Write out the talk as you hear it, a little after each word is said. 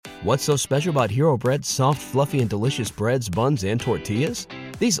What's so special about Hero Bread's soft, fluffy, and delicious breads, buns, and tortillas?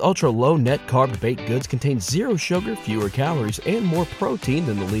 These ultra-low net-carb baked goods contain zero sugar, fewer calories, and more protein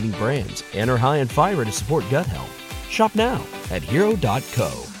than the leading brands, and are high in fiber to support gut health. Shop now at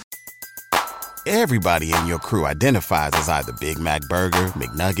Hero.co. Everybody in your crew identifies as either Big Mac Burger,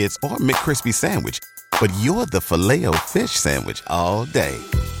 McNuggets, or McCrispy Sandwich. But you're the Filet-O-Fish Sandwich all day.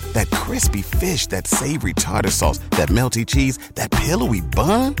 That crispy fish, that savory tartar sauce, that melty cheese, that pillowy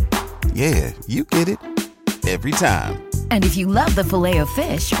bun. Yeah, you get it. Every time. And if you love the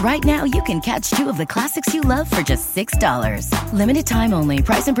Filet-O-Fish, right now you can catch two of the classics you love for just $6. Limited time only.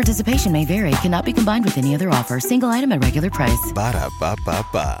 Price and participation may vary. Cannot be combined with any other offer. Single item at regular price.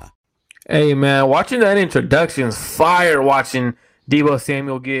 Ba-da-ba-ba-ba. Hey, man, watching that introduction's fire. Watching Deebo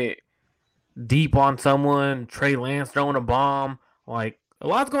Samuel get deep on someone, Trey Lance throwing a bomb. Like, a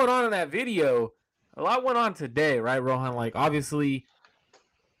lot's going on in that video. A lot went on today, right, Rohan? Like, obviously,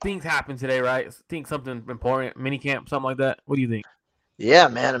 things happen today, right? I think something important, minicamp, something like that. What do you think? Yeah,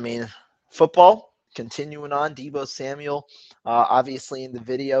 man. I mean, football continuing on. Deebo Samuel, obviously in the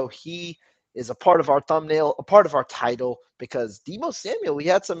video, he is a part of our thumbnail, a part of our title, because Deebo Samuel, we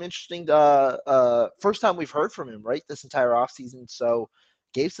had some interesting first time we've heard from him, right, this entire offseason. So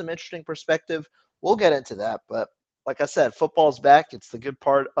gave some interesting perspective. We'll get into that. But like I said, football's back. It's the good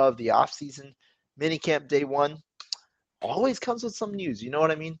part of the offseason. Minicamp day one always comes with some news. You know what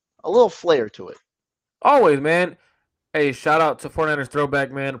I mean? A little flair to it. Always, man. Hey, shout out to 49ers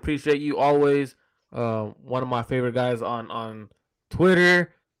Throwback, man. Appreciate you always. One of my favorite guys on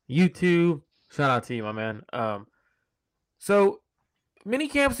Twitter, YouTube. Shout out to you, my man. So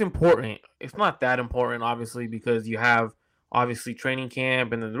minicamp's important. It's not that important, obviously, because you have obviously training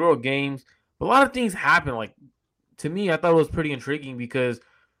camp and the real games. But a lot of things happen. Like, to me, I thought it was pretty intriguing because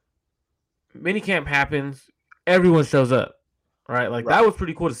minicamp happens, everyone shows up, right? Like, that was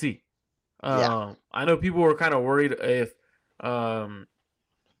pretty cool to see. I know people were kind of worried if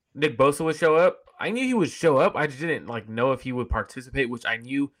Nick Bosa would show up. I knew he would show up. I just didn't know if he would participate, which I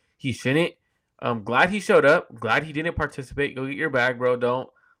knew he shouldn't. I'm glad he showed up. Glad he didn't participate. Go get your bag, bro. Don't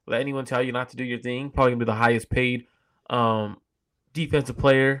let anyone tell you not to do your thing. Probably gonna be the highest paid defensive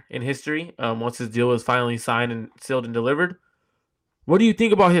player in history once his deal is finally signed and sealed and delivered. What do you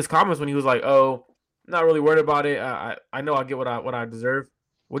think about his comments when he was like, "Oh, not really worried about it. I know I'll get what I deserve."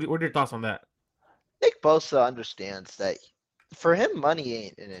 What are your thoughts on that? Nick Bosa understands that for him, money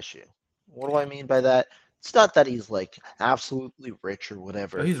ain't an issue. What do I mean by that? It's not that he's like absolutely rich or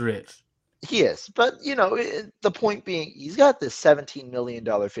whatever. Oh, he's rich. He is. But, the point being, he's got this $17 million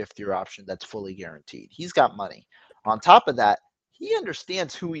fifth-year option that's fully guaranteed. He's got money. On top of that, he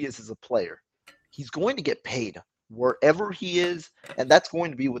understands who he is as a player. He's going to get paid wherever he is, and that's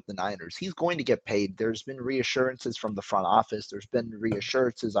going to be with the Niners. He's going to get paid. There's been reassurances from the front office. There's been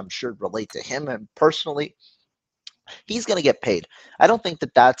reassurances, I'm sure, relate to him and personally. He's going to get paid. I don't think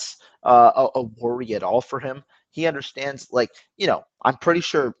that that's a worry at all for him. He understands, I'm pretty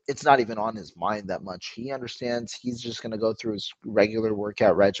sure it's not even on his mind that much. He understands he's just going to go through his regular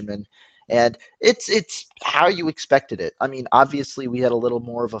workout regimen. And it's how you expected it. I mean, obviously, we had a little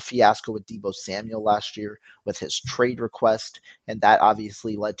more of a fiasco with Deebo Samuel last year with his trade request, and that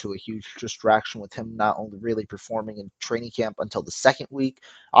obviously led to a huge distraction with him not only really performing in training camp until the second week,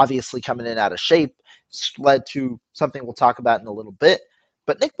 obviously coming in out of shape, led to something we'll talk about in a little bit.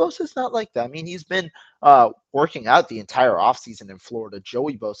 But Nick Bosa is not like that. I mean, he's been working out the entire offseason in Florida.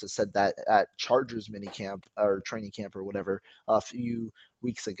 Joey Bosa said that at Chargers minicamp or training camp or whatever a few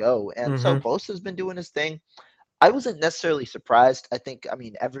weeks ago. And so Bosa's been doing his thing. I wasn't necessarily surprised. I think,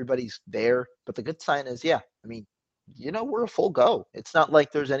 everybody's there. But the good sign is, we're a full go. It's not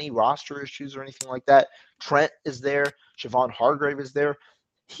like there's any roster issues or anything like that. Trent is there. Javon Hargrave is there.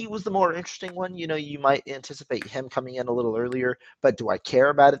 He was the more interesting one. You might anticipate him coming in a little earlier, but do I care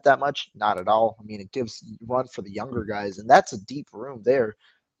about it that much? Not at all. I mean, it gives run for the younger guys, and that's a deep room there.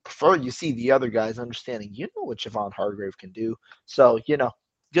 Prefer you see the other guys understanding, what Javon Hargrave can do. So,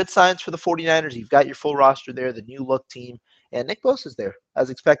 good signs for the 49ers. You've got your full roster there, the new look team, and Nick Bosa's there, as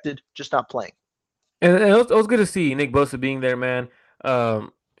expected, just not playing. And it was good to see Nick Bosa being there, man.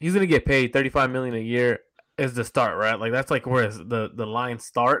 He's going to get paid $35 million a year. Is the start, right? Like, that's like where the line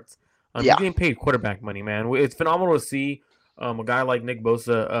starts. He's getting paid quarterback money, man. It's phenomenal to see a guy like Nick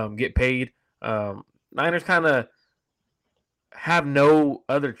Bosa get paid. Niners kind of have no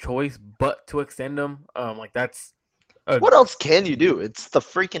other choice but to extend him. That's What else can you do? It's the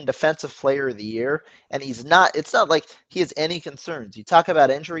freaking defensive player of the year, and it's not like he has any concerns. You talk about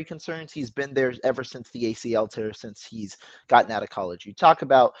injury concerns, he's been there ever since the ACL tear, since he's gotten out of college. You talk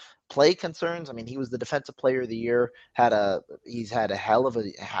about play concerns, I mean, he was the defensive player of the year, he's had a hell of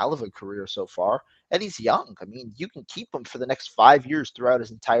a career so far, and he's young. I mean, you can keep him for the next 5 years throughout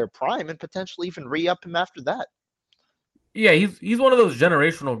his entire prime and potentially even re-up him after that. Yeah, he's one of those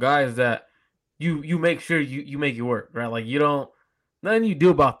generational guys that you make sure you make it work, right? Like you don't nothing you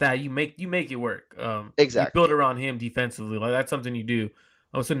do about that. You make it work. You build Exactly. around him defensively. Like that's something you do.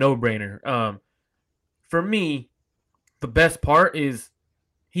 It's a no brainer. For me, the best part is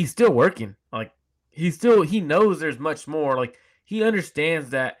he's still working. Like he knows there's much more. Like he understands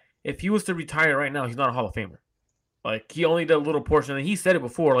that if he was to retire right now, he's not a Hall of Famer. Like he only did a little portion. And he said it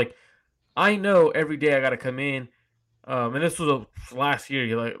before. Like I know every day I got to come in. And this was last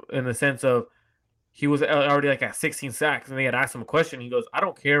year, like in the sense of he was already like at 16 sacks, and they had asked him a question. He goes, "I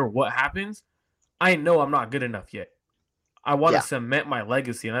don't care what happens. I know I'm not good enough yet. I want to Yeah. cement my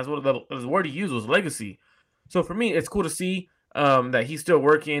legacy," and that's what the word he used was legacy. So for me, it's cool to see that he's still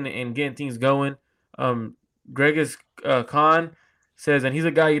working and getting things going. Gregis Khan says, and he's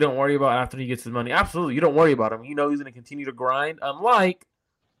a guy you don't worry about after he gets his money. Absolutely, you don't worry about him. You know he's going to continue to grind, unlike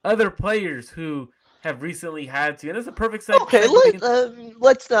other players who have recently had to. And it's a perfect Okay, segue.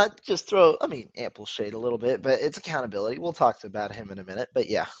 let's not just throw, I mean, ample shade a little bit, but it's accountability. We'll talk about him in a minute, but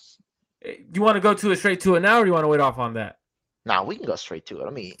yeah. Do you want to go to it straight to it now, or do you want to wait off on that? Now we can go straight to it.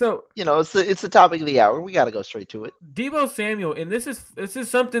 I mean, So it's the topic of the hour. We got to go straight to it. Deebo Samuel, and this is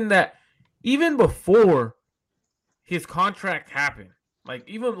something that even before his contract happened, like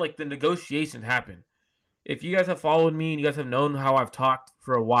even like the negotiations happened. If you guys have followed me and you guys have known how I've talked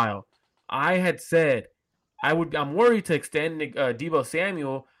for a while, I had said I'm worried to extend Deebo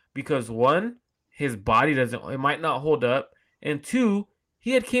Samuel because one, his body it might not hold up, and two,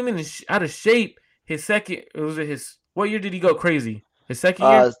 he had came in out of shape. His second, was it his? What year did he go crazy? His second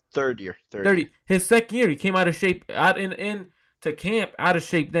year. Third year. 30. His second year, he came out of shape, out in to camp, out of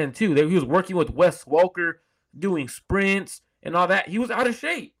shape then too. He was working with Wes Welker, doing sprints and all that. He was out of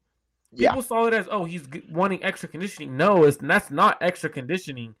shape. Yeah. People saw it as, oh, he's wanting extra conditioning. No, that's not extra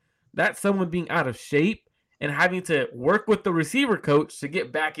conditioning. That's someone being out of shape and having to work with the receiver coach to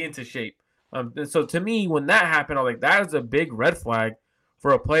get back into shape. And so to me, when that happened, I was like, that is a big red flag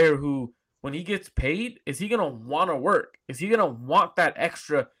for a player who, when he gets paid, is he going to want to work? Is he going to want that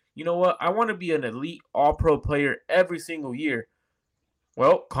extra? You know what? I want to be an elite all-pro player every single year.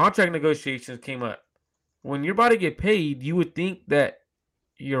 Well, contract negotiations came up. When you're about to get paid, you would think that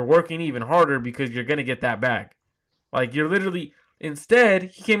you're working even harder because you're going to get that back. Like you're literally, instead,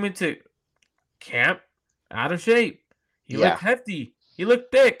 he came into camp out of shape. He looked hefty. He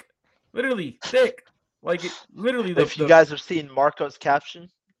looked thick. Literally thick. Like it, literally. If you guys have seen Marco's caption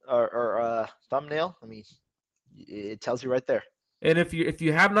or thumbnail, I mean, it tells you right there. And if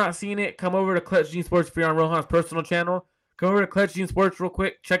you have not seen it, come over to Clutch Gene Sports if you're on Rohan's personal channel. Come over to Clutch Gene Sports real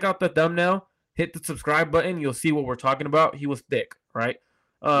quick. Check out the thumbnail. Hit the subscribe button. You'll see what we're talking about. He was thick, right?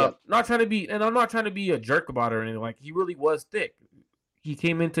 Not trying to be, and I'm not trying to be a jerk about it or anything. Like he really was thick. He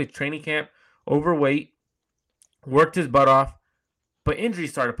came into training camp overweight, worked his butt off, but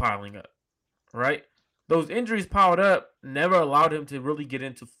injuries started piling up, right? Those injuries piled up, never allowed him to really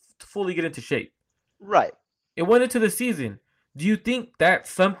fully get into shape. Right. It went into the season. Do you think that's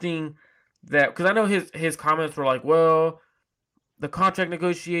something that, because I know his comments were like, well, the contract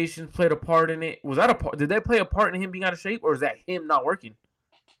negotiations played a part in it. Was that a part? Did they play a part in him being out of shape, or is that him not working?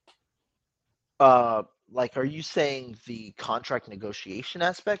 Like, are you saying the contract negotiation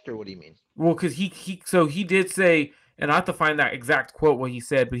aspect, or what do you mean? Well, because he did say, and I have to find that exact quote what he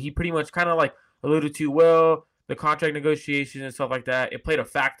said, but he pretty much kind of like alluded to, well, the contract negotiations and stuff like that. It played a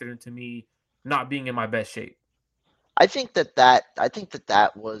factor into me not being in my best shape. I think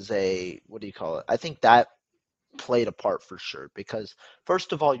that was a, what do you call it? I think that played a part for sure, because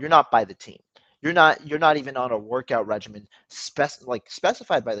first of all, you're not by the team. You're not even on a workout regimen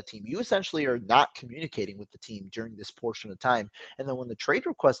specified by the team. You essentially are not communicating with the team during this portion of time. And then when the trade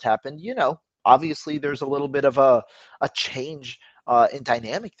request happened, obviously there's a little bit of a change in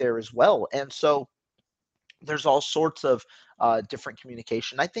dynamic there as well. And so there's all sorts of different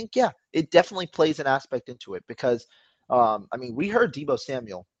communication. I think, yeah, it definitely plays an aspect into it, because we heard Deebo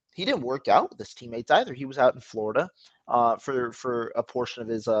Samuel. He didn't work out with his teammates either. He was out in Florida for a portion of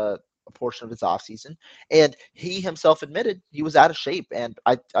his offseason, and he himself admitted he was out of shape. And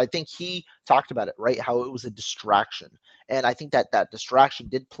I think he talked about it, right? How it was a distraction, and I think that distraction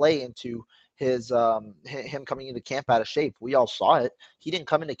did play into him coming into camp out of shape. We all saw it. He didn't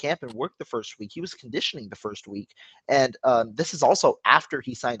come into camp and work the first week. He was conditioning the first week, and this is also after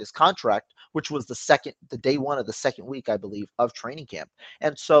he signed his contract, which was the day one of the second week, I believe, of training camp.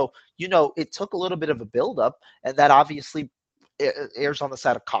 And so, it took a little bit of a buildup, and that obviously errs on the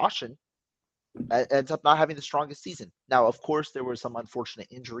side of caution. Ends up not having the strongest season. Now, of course, there were some unfortunate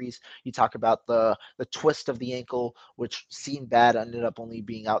injuries. You talk about the twist of the ankle, which seemed bad, ended up only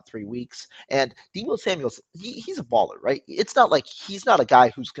being out 3 weeks. And Deebo Samuel, he's a baller, right? It's not like he's not a guy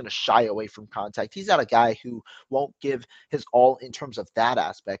who's going to shy away from contact. He's not a guy who won't give his all in terms of that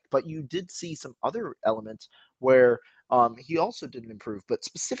aspect. But you did see some other elements where he also didn't improve, but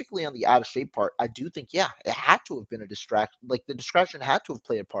specifically on the out of shape part, I do think, yeah, it had to have been a distraction. Like the distraction had to have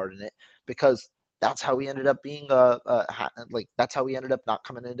played a part in it, because that's how he ended up being that's how he ended up not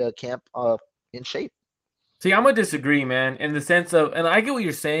coming into camp in shape. See, I'm gonna disagree, man, in the sense of, and I get what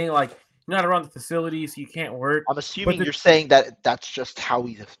you're saying, like you're not around the facility, so you can't work. I'm assuming you're saying that that's just how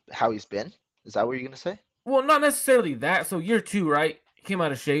he's been. Is that what you're gonna say? Well, not necessarily that. So year 2, right? He came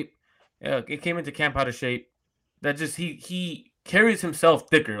out of shape. It came into camp out of shape. That just he carries himself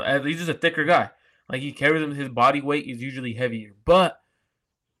thicker. He's just a thicker guy. Like he carries his body weight is usually heavier, but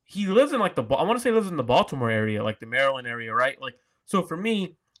he lives in like I want to say lives in the Baltimore area, like the Maryland area, right? Like so for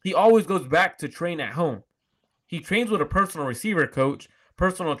me, he always goes back to train at home. He trains with a personal receiver coach,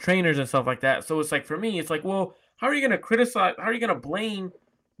 personal trainers and stuff like that. So it's like for me, it's like, well, how are you going to criticize? How are you going to blame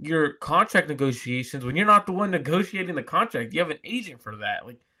your contract negotiations when you're not the one negotiating the contract? You have an agent for that.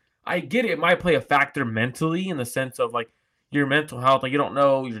 Like I get it. It might play a factor mentally in the sense of like your mental health. Like you don't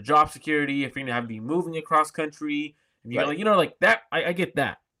know your job security, if you're gonna have to be moving across country. If you Right. like, like that. I get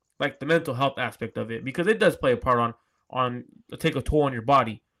that. Like the mental health aspect of it, because it does play a part on take a toll on your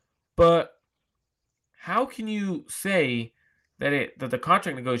body. But how can you say that the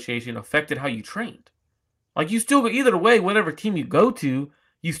contract negotiation affected how you trained? Like you still either way, whatever team you go to,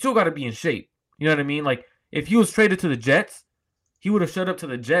 you still got to be in shape. You know what I mean? Like if he was traded to the Jets, he would have showed up to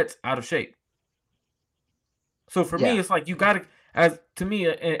the Jets out of shape. So for me, Yeah. it's like you got to, as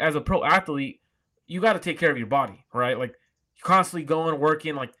a pro athlete, you got to take care of your body, right? Like constantly going,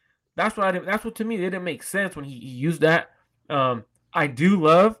 working. Like that's what to me it didn't make sense when he used that. I do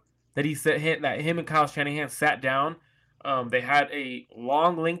love that he said that him and Kyle Shanahan sat down. They had a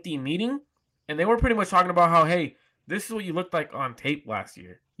long, lengthy meeting, and they were pretty much talking about how, hey, this is what you looked like on tape last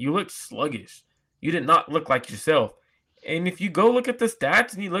year. You looked sluggish. You did not look like yourself. And if you go look at the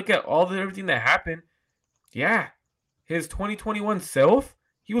stats and you look at everything that happened, yeah, his 2021 self,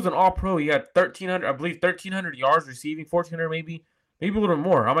 he was an All-Pro. He had 1,300, I believe, 1,300 yards receiving, 1,400 maybe a little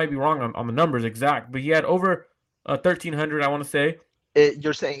more. I might be wrong on the numbers exact, but he had over 1,300, I want to say.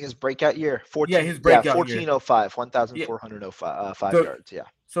 You're saying his breakout year? 14, yeah, his breakout 1405, year. 1,405 yards. Yeah.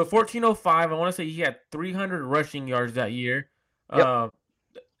 So 1405, I want to say he had 300 rushing yards that year. Yep.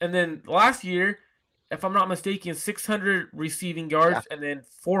 And then last year, if I'm not mistaken, 600 receiving yards and then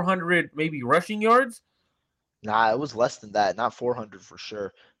 400 maybe rushing yards. Nah, it was less than that. Not 400 for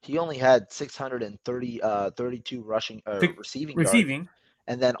sure. He only had 632 receiving yards.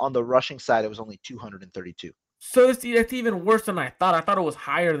 And then on the rushing side, it was only 232. So it's even worse than I thought. I thought it was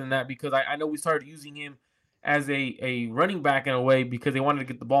higher than that because I know we started using him as a running back in a way because they wanted to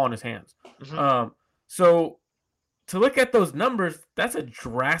get the ball in his hands. Mm-hmm. So to look at those numbers, that's a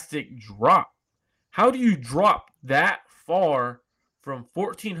drastic drop. How do you drop that far from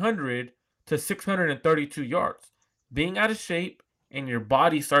 1,400 to 632 yards? Being out of shape and your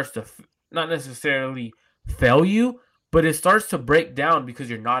body starts to not necessarily fail you, but it starts to break down because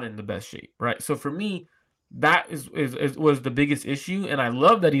you're not in the best shape, right? So for me, that was the biggest issue, and I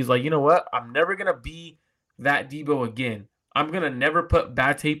love that he's like, you know what? I'm never gonna be that Deebo again. I'm gonna never put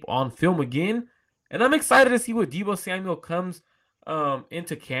bad tape on film again, and I'm excited to see what Deebo Samuel comes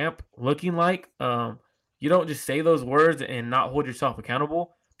into camp looking like. You don't just say those words and not hold yourself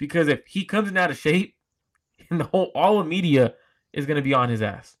accountable, because if he comes in out of shape, all of media is gonna be on his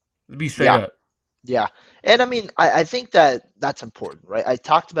ass. Be straight up. Yeah. And I mean, I think that's important, right? I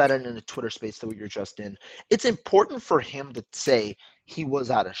talked about it in a Twitter space that we were just in. It's important for him to say he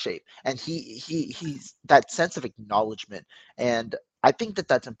was out of shape, and he's that sense of acknowledgement. And I think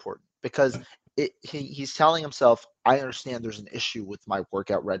that's important because he's telling himself, I understand there's an issue with my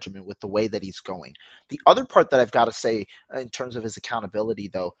workout regimen, with the way that he's going. The other part that I've got to say in terms of his accountability,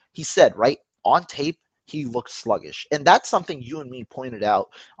 though, he said, right, on tape, he looked sluggish. And that's something you and me pointed out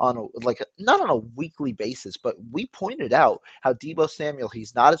on not on a weekly basis, but we pointed out how Deebo Samuel,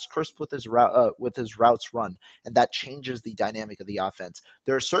 he's not as crisp with his routes run, and that changes the dynamic of the offense.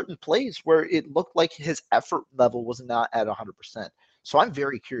 There are certain plays where it looked like his effort level was not at 100%. So I'm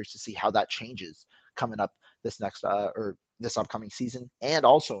very curious to see how that changes coming up this upcoming season and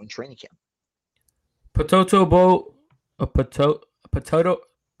also in training camp. Potato Bow, a potato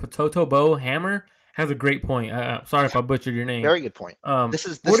Bow Hammer has a great point. Sorry if I butchered your name. Very good point. This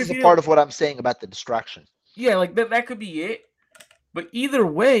What is if a you part of what I'm saying about the distraction. Yeah, like that could be it. But either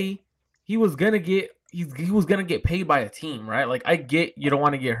way, he was gonna get he was gonna get paid by a team, right? Like I get you don't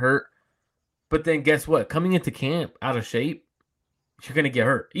want to get hurt, but then guess what? Coming into camp out of shape, you're gonna get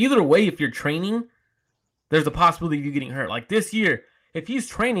hurt. Either way, if you're training, there's a possibility of you getting hurt. Like this year, if he's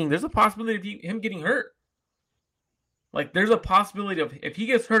training, there's a possibility of him getting hurt. Like there's a possibility of if he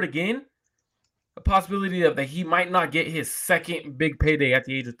gets hurt again, a possibility of that he might not get his second big payday at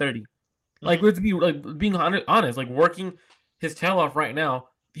the age of 30. Like let's be like being honest, like working his tail off right now,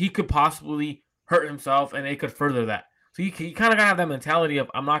 he could possibly hurt himself and it could further that. So you kind of gotta have that mentality of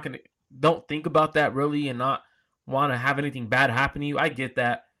don't think about that really and not want to have anything bad happen to you. I get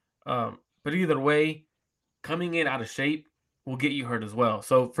that. But either way, coming in out of shape will get you hurt as well.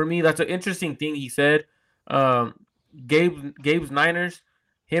 So for me, that's an interesting thing he said. Gabe's Niners,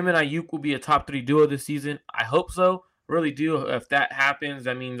 him and Ayuk will be a top 3 duo this season. I hope so. Really do. If that happens,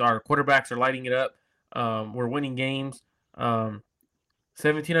 that means our quarterbacks are lighting it up. We're winning games.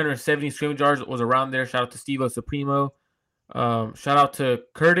 1,770 scrimmage yards was around there. Shout out to Steve Supremo. Shout out to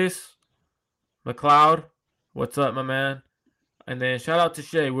Curtis McLeod. What's up, my man? And then shout out to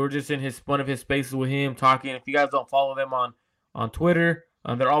Shay. We were just in one of his spaces with him talking. If you guys don't follow them on Twitter,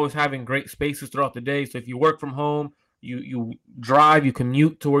 they're always having great spaces throughout the day. So if you work from home, you drive, you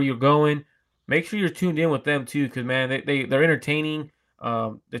commute to where you're going, make sure you're tuned in with them too, because man, they're entertaining.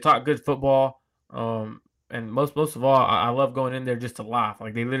 They talk good football. And most of all, I love going in there just to laugh.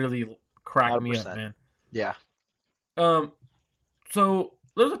 Like they literally crack 100%. me up, man. Yeah. So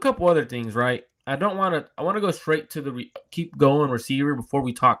there's a couple other things, right? I want to go straight to keep going receiver before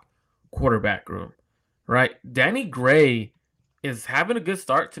we talk quarterback room, right? Danny Gray is having a good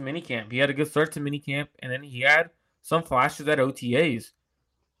start to minicamp. He had a good start to minicamp, and then he had some flashes at OTAs.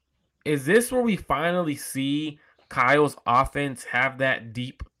 Is this where we finally see Kyle's offense have that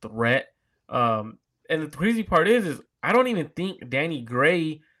deep threat? And the crazy part is I don't even think Danny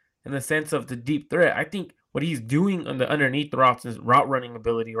Gray, in the sense of the deep threat, I think what he's doing on the underneath routes, his route running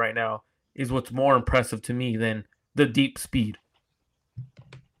ability right now, is what's more impressive to me than the deep speed.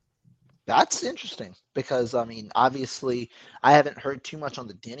 That's interesting because, I mean, obviously, I haven't heard too much on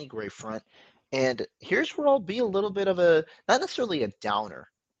the Danny Gray front. And here's where I'll be a little bit of not necessarily a downer.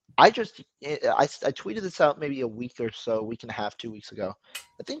 I tweeted this out maybe a week and a half, 2 weeks ago.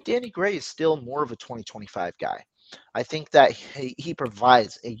 I think Danny Gray is still more of a 2025 guy. I think that he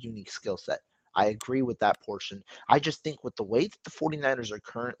provides a unique skill set. I agree with that portion. I just think with the way that the 49ers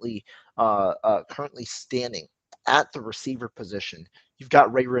are currently standing at the receiver position, you've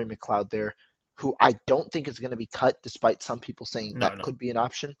got Ray McLeod there, who I don't think is going to be cut, despite some people saying could be an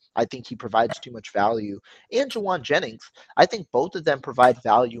option. I think he provides too much value. And Jawan Jennings, I think both of them provide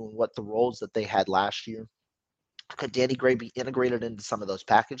value in what the roles that they had last year. Could Danny Gray be integrated into some of those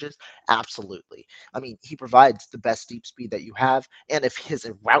packages? Absolutely. I mean, he provides the best deep speed that you have. And if his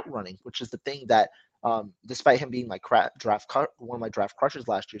route running, which is the thing that, despite him being one of my draft crushes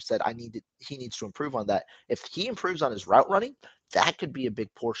last year, said he needs to improve on that. If he improves on his route running, that could be a big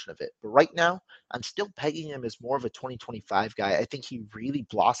portion of it. But right now, I'm still pegging him as more of a 2025 guy. I think he really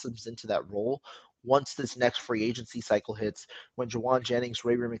blossoms into that role once this next free agency cycle hits, when Jawan Jennings,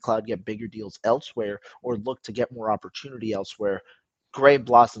 Ray McLeod get bigger deals elsewhere or look to get more opportunity elsewhere. Gray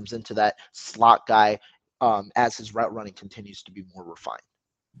blossoms into that slot guy as his route running continues to be more refined.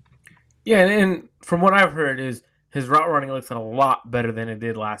 Yeah, and from what I've heard is his route running looks a lot better than it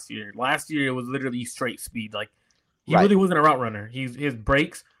did last year. Last year it was literally straight speed. Like he really wasn't a route runner. His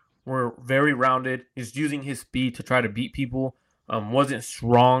breaks were very rounded. He's using his speed to try to beat people. Wasn't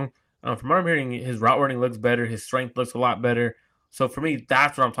strong. From what I'm hearing, his route running looks better. His strength looks a lot better. So for me,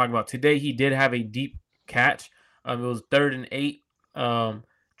 that's what I'm talking about. Today he did have a deep catch. It was 3rd and 8.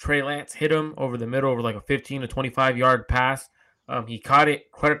 Trey Lance hit him over the middle over like a 15 to 25 yard pass. He caught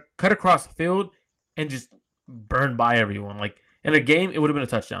it, cut across the field, and just burned by everyone. Like in a game, it would have been a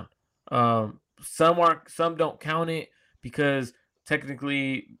touchdown. Some don't count it because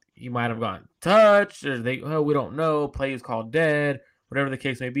technically he might have gotten touched, or we don't know. Play is called dead, whatever the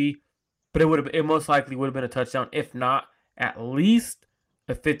case may be. But it most likely would have been a touchdown, if not at least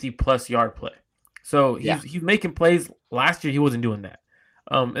a 50+ yard play. So he's making plays. Last year he wasn't doing that,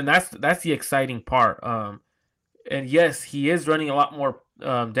 and that's the exciting part. And yes, he is running a lot more.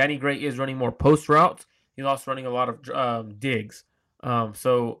 Danny Gray is running more post routes. He's also running a lot of digs.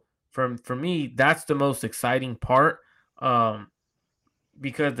 So for me, that's the most exciting part.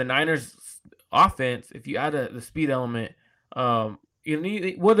 because the Niners offense, if you add the speed element, you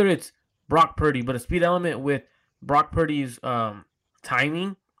need, whether it's Brock Purdy, but a speed element with Brock Purdy's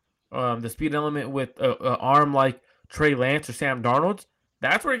timing, the speed element with a arm like Trey Lance or Sam Darnold's,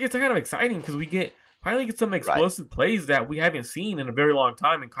 that's where it gets kind of exciting because we finally get some Right. explosive plays that we haven't seen in a very long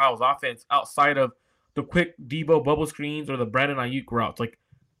time in Kyle's offense outside of the quick Deebo bubble screens or the Brandon Ayuk routes. Like,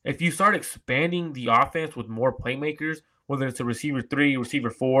 if you start expanding the offense with more playmakers, whether it's a receiver 3,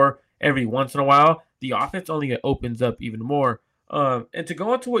 receiver 4, every once in a while, the offense only opens up even more. And to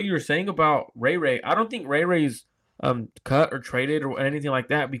go on to what you were saying about Ray, I don't think Ray's cut or traded or anything like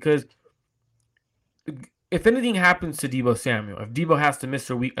that, because if anything happens to Deebo Samuel, if Deebo has to miss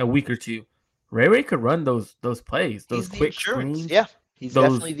a week or two, Ray could run those plays, those He's the quick insurance. screens. Yeah, he's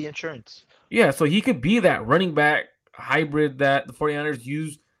definitely the insurance. Yeah, so he could be that running back hybrid that the 49ers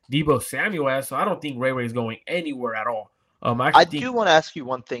use Deebo Samuel as. So I don't think Ray is going anywhere at all. I do want to ask you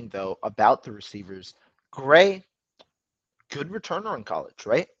one thing, though, about the receivers. Gray, good returner in college,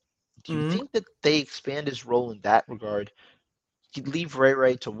 right? Do you think that they expand his role in that regard? You leave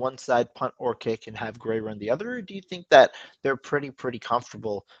Ray to one side, punt or kick, and have Gray run the other? Or do you think that they're pretty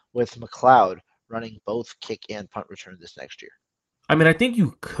comfortable with McLeod running both kick and punt return this next year? I mean, I think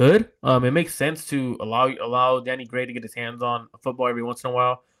you could. It makes sense to allow Danny Gray to get his hands on football every once in a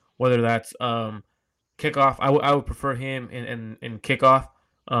while, whether that's kickoff. I would prefer him in kickoff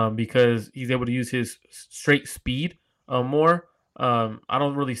because he's able to use his straight speed more. I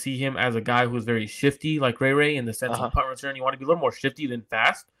don't really see him as a guy who's very shifty like Ray in the sense of punt return. You want to be a little more shifty than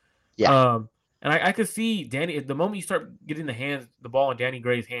fast. Yeah. And I could see Danny, the moment you start getting the ball in Danny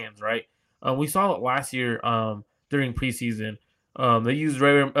Gray's hands, right? We saw it last year during preseason. They used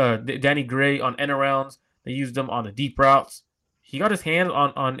Danny Gray on end arounds. They used him on the deep routes. He got his hand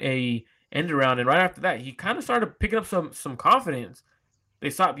on a end around, and right after that, he kind of started picking up some confidence. They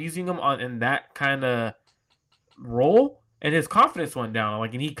stopped using him in that kind of role, and his confidence went down.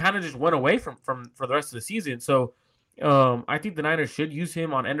 And he kind of just went away from for the rest of the season. So I think the Niners should use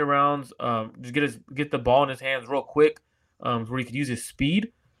him on end arounds. Just get the ball in his hands real quick, where he could use his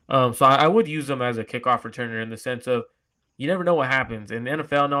speed. So I would use him as a kickoff returner in the sense of, you never know what happens in the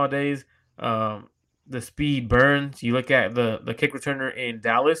NFL nowadays. The speed burns. You look at the kick returner in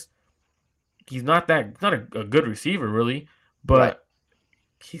Dallas. He's not a good receiver really, but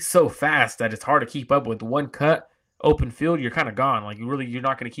he's so fast that it's hard to keep up with. One cut, open field, you're kind of gone. You're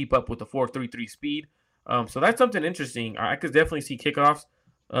not going to keep up with the 4.33 speed. So that's something interesting. I could definitely see kickoffs.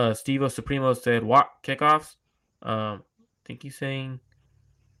 Steve Supremo said walk kickoffs. I think he's saying.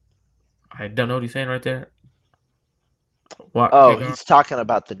 I don't know what he's saying right there. He's talking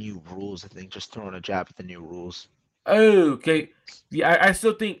about the new rules, I think, just throwing a jab at the new rules. Oh, okay. Yeah, I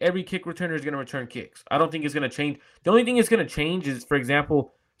still think every kick returner is going to return kicks. I don't think it's going to change. The only thing it's going to change is, for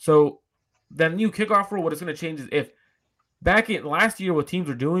example, so the new kickoff rule, what it's going to change is if back in last year what teams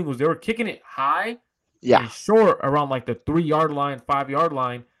were doing was they were kicking it high and short around like the 3-yard line, 5-yard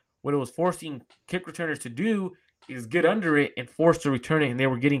line. What it was forcing kick returners to do is get under it and force to return it, and they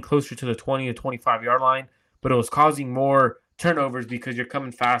were getting closer to the 20 to 25-yard line. But it was causing more turnovers because you're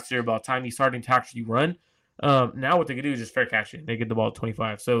coming faster by the time you're starting to actually run. Now what they can do is just fair catch it. They get the ball at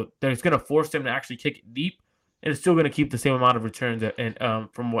 25. So they're going to force them to actually kick it deep, and it's still going to keep the same amount of returns and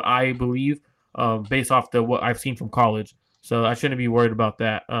from what I believe, based off what I've seen from college. So I shouldn't be worried about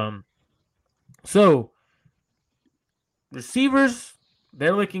that. So receivers,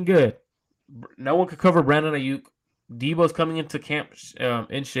 they're looking good. No one could cover Brandon Ayuk. Deebo's coming into camp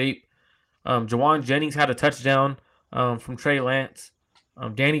in shape. Jawan Jennings had a touchdown from Trey Lance.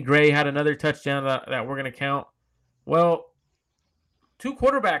 Danny Gray had another touchdown that we're going to count. Well, 2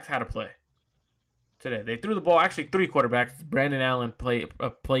 quarterbacks had a play today. They threw the ball. Actually, 3 quarterbacks. Brandon Allen played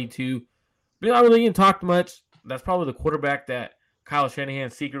 2. But I really didn't talk much. That's probably the quarterback that Kyle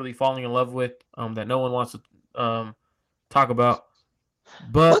Shanahan's secretly falling in love with, that no one wants to talk about.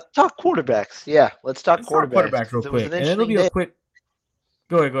 But let's talk quarterbacks. Yeah, let's talk quarterbacks real quick. And it'll be a quick.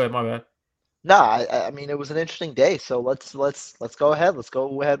 Go ahead. My bad. No, I mean, it was an interesting day. So let's go ahead. Let's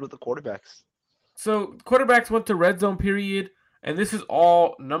go ahead with the quarterbacks. So quarterbacks went to red zone period, and this is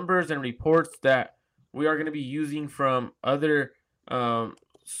all numbers and reports that we are going to be using from other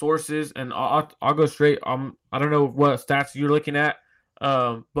sources. And I'll go straight. I don't know what stats you're looking at,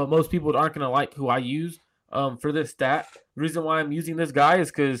 but most people aren't going to like who I use for this stat. The reason why I'm using this guy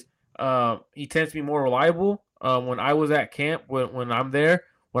is because he tends to be more reliable. When I was at camp, when I'm there,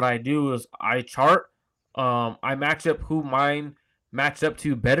 what I do is I chart. I match up who mine match up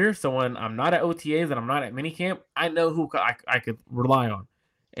to better. So when I'm not at OTAs and I'm not at minicamp, I know who I could rely on.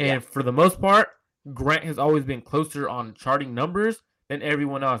 And for the most part, Grant has always been closer on charting numbers than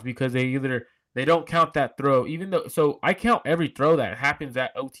everyone else because they don't count that throw, even though. So I count every throw that happens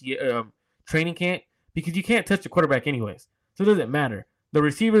at training camp because you can't touch the quarterback anyways, so it doesn't matter. The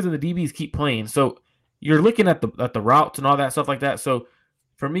receivers and the DBs keep playing, so you're looking at the routes and all that stuff like that. So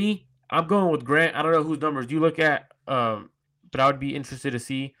for me, I'm going with Grant. I don't know whose numbers you look at, but I would be interested to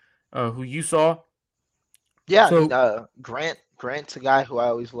see who you saw. Yeah, I So mean, Grant's a guy who I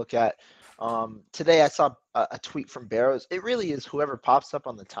always look at. Today I saw a tweet from Barrows. It really is whoever pops up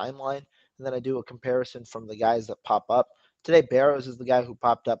on the timeline, and then I do a comparison from the guys that pop up. Today, Barrows is the guy who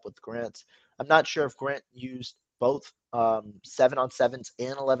popped up with Grant's. I'm not sure if Grant used both 7-on-7s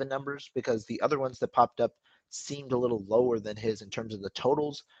and 11 numbers because the other ones that popped up seemed a little lower than his in terms of the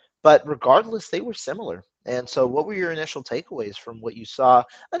totals. But regardless, they were similar. And so, what were your initial takeaways from what you saw?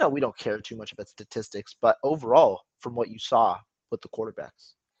 I know we don't care too much about statistics, but overall, from what you saw with the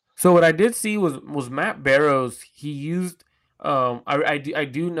quarterbacks. So what I did see was Matt Barrows. He used I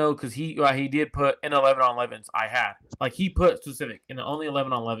do know because he did put in 11-on-11s. I had like he put specific in only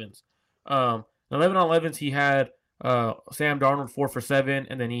 11-on-11s. 11-on-11s he had Sam Darnold 4 for 7,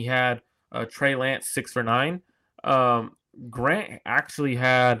 and then he had Trey Lance 6 for 9. Grant actually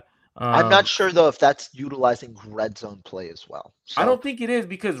had. I'm not sure though if that's utilizing red zone play as well. I So don't think it is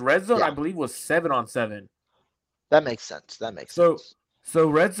because red zone I yeah, believe was 7-on-7. that makes sense. That makes sense. So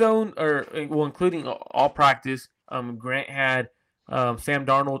red zone, including all practice, Grant had Sam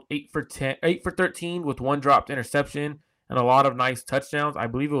Darnold 8 for 13 with one dropped interception and a lot of nice touchdowns. I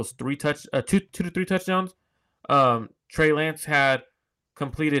believe it was 2 to 3 touchdowns. Trey Lance had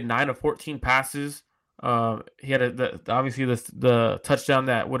completed 9 of 14 passes. He had obviously the touchdown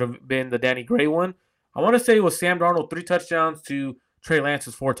that would have been the Danny Gray one. I want to say it was Sam Darnold 3 touchdowns to Trey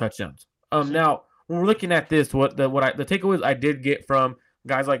Lance's 4 touchdowns. Now when we're looking at this, the takeaways I did get from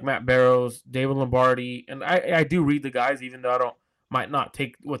guys like Matt Barrows, David Lombardi, and I do read the guys even though I might not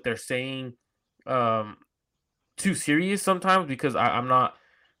take what they're saying too serious sometimes because I'm not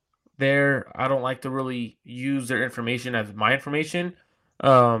there. I don't like to really use their information as my information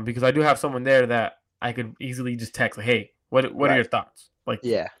because I do have someone there that I could easily just text like, hey, what are your thoughts? Like,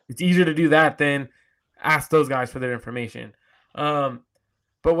 Yeah, it's easier to do that than ask those guys for their information.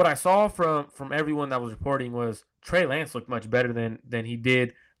 But what I saw from everyone that was reporting was Trey Lance looked much better than he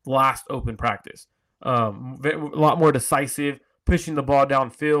did last open practice. A lot more decisive, pushing the ball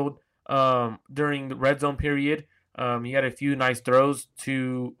downfield during the red zone period. He had a few nice throws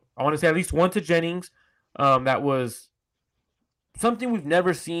to, I want to say at least one to Jennings. That was something we've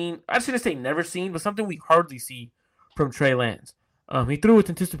never seen. I shouldn't say never seen, but something we hardly see from Trey Lance. He threw with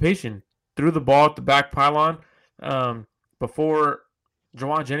anticipation, threw the ball at the back pylon before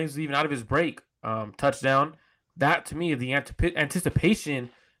Jawan Jennings was even out of his break. Touchdown. That to me, the anticipation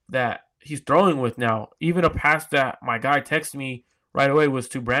that he's throwing with now, even a pass that my guy texted me right away was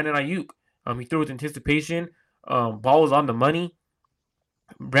to Brandon Ayuk. He threw with anticipation. Ball was on the money.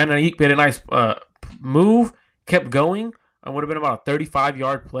 Brandon Ayuk made a nice move, kept going. Would have been about a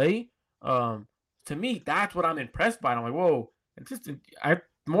 35-yard play. To me, that's what I'm impressed by. And I'm like, whoa,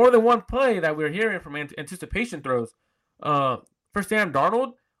 more than one play that we're hearing from anticipation throws. For Sam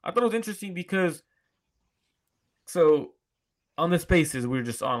Darnold, I thought it was interesting because so on the spaces we were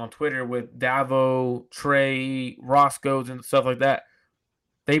just on Twitter with Davo, Trey, Roscoe's, and stuff like that.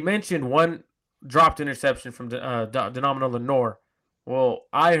 They mentioned one dropped interception from Denominator Lenore. Well,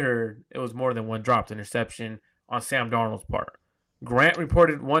 I heard it was more than one dropped interception on Sam Darnold's part. Grant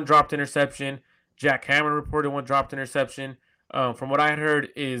reported one dropped interception. Jack Hammond reported one dropped interception. From what I had heard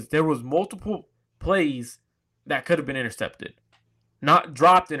is there was multiple plays that could have been intercepted. Not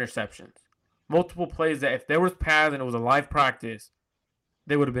dropped interceptions. Multiple plays that if there was pads and it was a live practice,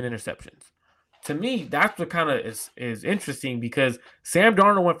 they would have been interceptions. To me, that's what kind of is interesting because Sam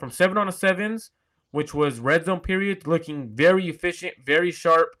Darnold went from 7-on-7s, which was red zone period, looking very efficient, very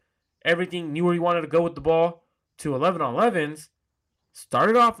sharp, everything, knew where he wanted to go with the ball, to 11-on-11s,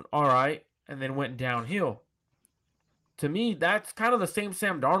 started off all right, and then went downhill. To me, that's kind of the same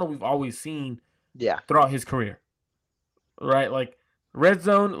Sam Darnold we've always seen throughout his career. Right? Like, red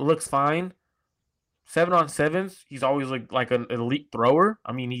zone looks fine. 7-on-7s, he's always like an elite thrower.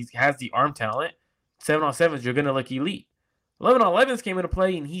 I mean, he has the arm talent. 7-on-7s, you're going to look elite. 11-on-11s came into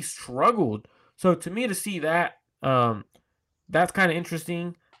play, and he struggled. So, to me, to see that, that's kind of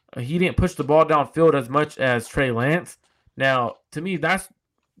interesting. He didn't push the ball downfield as much as Trey Lance. Now, to me, that's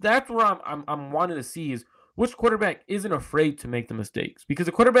where I'm wanting to see is which quarterback isn't afraid to make the mistakes. Because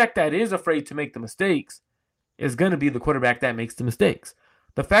the quarterback that is afraid to make the mistakes is going to be the quarterback that makes the mistakes.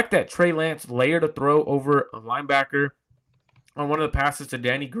 The fact that Trey Lance layered a throw over a linebacker on one of the passes to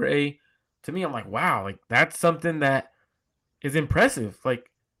Danny Gray, to me, I'm like, wow, like that's something that is impressive. Like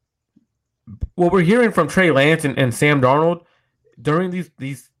what we're hearing from Trey Lance and Sam Darnold during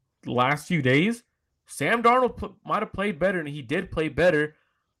these last few days, Sam Darnold might have played better, and he did play better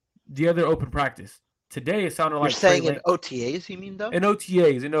the other open practice. Today it sounded You're like Trey saying in Lance OTAs, you mean though? in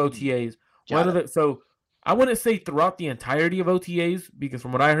OTAs. Got it. So I wouldn't say throughout the entirety of OTAs because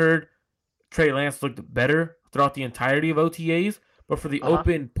from what I heard, Trey Lance looked better throughout the entirety of OTAs. But for the Uh-huh.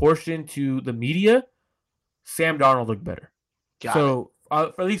 open portion to the media, Sam Darnold looked better. Got it. So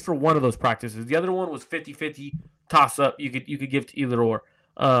for at least for one of those practices, the other one was 50-50 toss up. You could give to either or.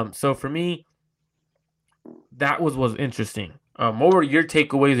 So for me, that was interesting. What were your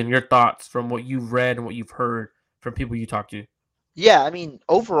takeaways and your thoughts from what you've read and what you've heard from people you talked to? Yeah, I mean,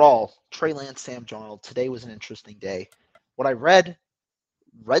 overall, Trey Lance, Sam Darnold, today was an interesting day. What I read,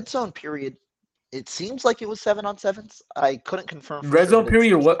 red zone period, it seems like it was 7-on-7s. I couldn't confirm for Red sure, zone but it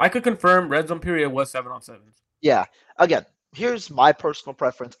period. seems What like, I could confirm, red zone period was 7-on-7s. yeah. Again, here's my personal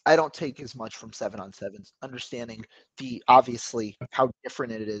preference. I don't take as much from 7-on-7s, understanding the obviously how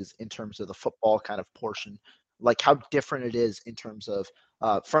different it is in terms of the football kind of portion, like how different it is in terms of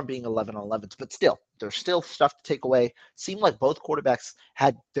from being 11-on-11s. But still, there's still stuff to take away. Seemed like both quarterbacks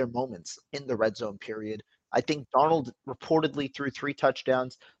had their moments in the red zone period. I think Darnold reportedly threw 3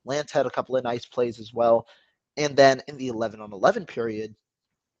 touchdowns. Lance had a couple of nice plays as well. And then in the 11-on-11 period,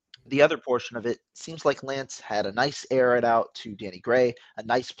 the other portion of it seems like Lance had a nice air it out to Danny Gray, a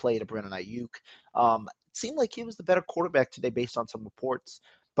nice play to Brandon Ayuk. It seemed like he was the better quarterback today based on some reports.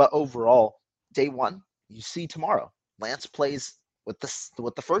 But overall, day one, you see tomorrow. Lance plays with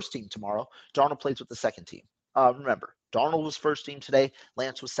the first team tomorrow. Darnold plays with the second team. Remember, Darnold was first team today.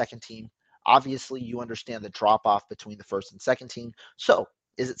 Lance was second team. Obviously, you understand the drop off between the first and second team. So,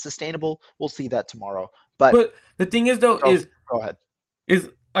 is it sustainable? We'll see that tomorrow. But But the thing is, though, go ahead. Is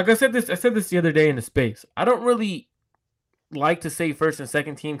like I said this the other day in the space. I don't really like to say first and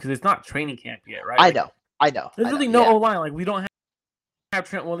second team because it's not training camp yet, right? I know. There's really no O-line. Like we don't have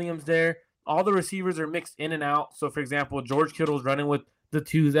Trent Williams there. All the receivers are mixed in and out. So, for example, George Kittle's running with the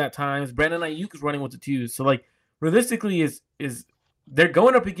twos at times. Brandon Ayuk is running with the twos. So, like, realistically, is they're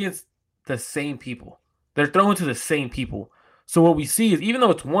going up against the same people. They're throwing to the same people. So what we see is even though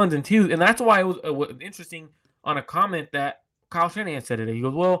it's ones and twos, and that's why it was interesting on a comment that Kyle Shanahan said today. He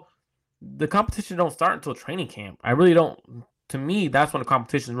goes, well, the competition don't start until training camp. I really don't. To me, that's when the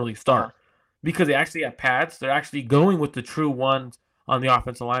competitions really start because they actually have pads. They're actually going with the true ones on the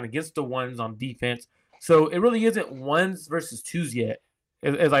offensive line against the ones on defense. So it really isn't ones versus twos yet,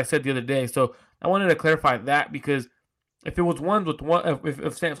 as I said the other day. So I wanted to clarify that because if it was ones with one,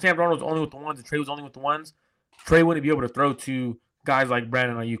 if Sam Darnold was only with the ones and Trey was only with the ones, Trey wouldn't be able to throw to guys like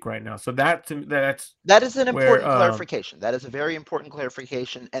Brandon Ayuk right now. So that is an important clarification. That is a very important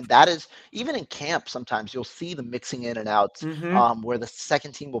clarification, and that is even in camp. Sometimes you'll see the mixing in and outs, where the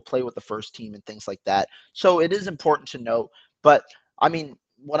second team will play with the first team and things like that. So it is important to note. But I mean,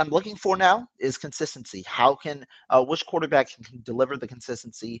 what I'm looking for now is consistency. How can which quarterback can deliver the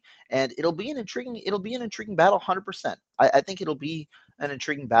consistency? And it'll be an intriguing battle, 100%. I think it'll be an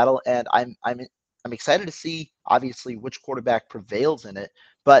intriguing battle, and I'm excited to see, obviously, which quarterback prevails in it.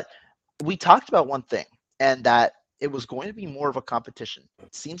 But we talked about one thing, and that it was going to be more of a competition.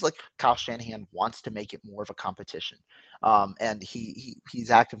 It seems like Kyle Shanahan wants to make it more of a competition. And he's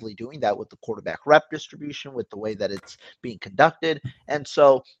actively doing that with the quarterback rep distribution, with the way that it's being conducted. And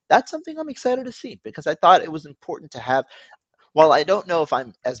so that's something I'm excited to see because I thought it was important to have. While I don't know if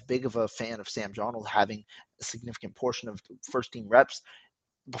I'm as big of a fan of Sam Darnold having a significant portion of first team reps,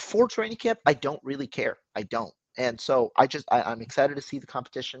 before training camp, I don't really care. I don't. And so I'm excited to see the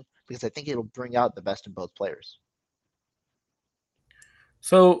competition because I think it'll bring out the best in both players.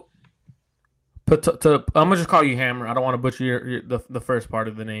 So, I'm gonna just call you Hammer. I don't want to butcher the first part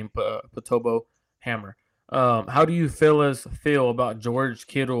of the name, Patobo Hammer. How do you feel about George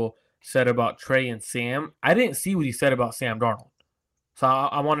Kittle said about Trey and Sam? I didn't see what he said about Sam Darnold, so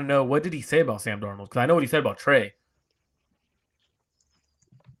I want to know what did he say about Sam Darnold because I know what he said about Trey.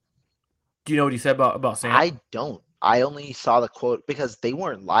 Do you know what he said about Sam? I don't. I only saw the quote because they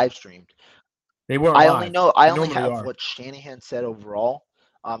weren't live streamed. They weren't I live. I only have what Shanahan said overall.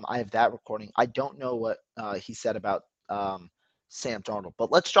 I have that recording. I don't know what he said about Sam Darnold.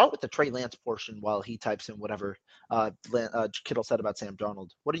 But let's start with the Trey Lance portion while he types in whatever Kittle said about Sam Darnold.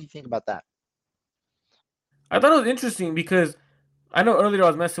 What do you think about that? I thought it was interesting because I know earlier I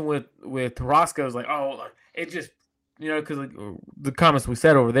was messing with Roscoe. I was like, oh, it just because like, the comments we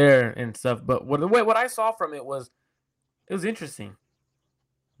said over there and stuff. But what I saw from it was interesting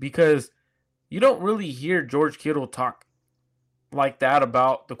because you don't really hear George Kittle talk like that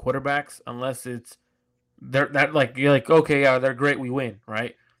about the quarterbacks unless it's you're like, okay, yeah, they're great, we win,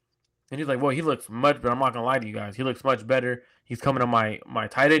 right? And he's like, well, he looks much better. I'm not gonna lie to you guys, he looks much better. He's coming to my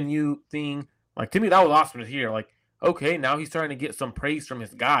tight end you thing. Like, to me, that was awesome to hear. Like, okay, now he's starting to get some praise from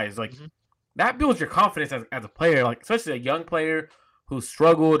his guys. Like, that builds your confidence as a player, like especially a young player who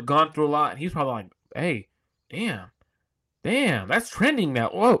struggled, gone through a lot. And he's probably like, hey, damn, that's trending now.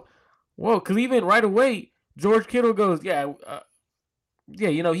 Whoa, because even right away, George Kittle goes, yeah,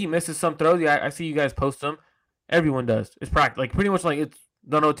 he misses some throws. Yeah, I see you guys post them. Everyone does. It's practice, like pretty much like it's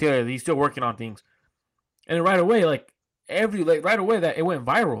done OTA. He's still working on things, and then right away, right away that it went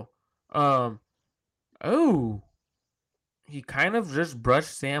viral. Oh, he kind of just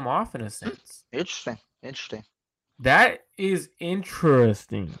brushed Sam off in a sense. Interesting. That is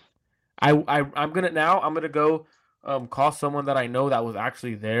interesting. I'm gonna go call someone that I know that was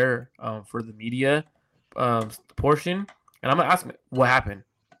actually there for the media portion, and I'm gonna ask him what happened.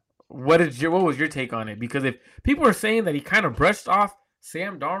 What was your take on it? Because if people are saying that he kind of brushed off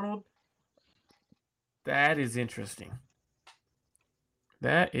Sam Darnold, that is interesting.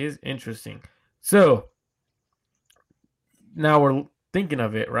 That is interesting. So now we're thinking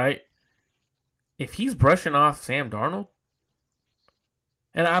of it, right? If he's brushing off Sam Darnold,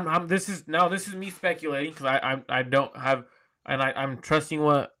 and this is me speculating because I don't have, and I'm trusting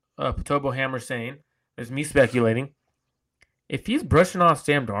what Potobo Hammer's saying. It's me speculating. If he's brushing off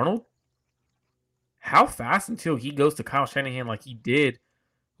Sam Darnold, how fast until he goes to Kyle Shanahan like he did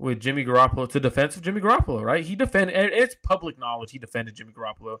with Jimmy Garoppolo to defensive Jimmy Garoppolo, right? He defended. It's public knowledge he defended Jimmy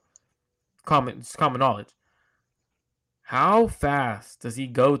Garoppolo. It's common knowledge. How fast does he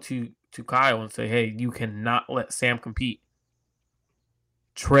go to Kyle and say, "Hey, you cannot let Sam compete.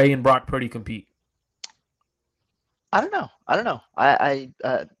 Trey and Brock Purdy compete"? I don't know. I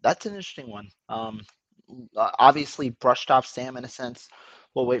that's an interesting one. Obviously brushed off Sam in a sense.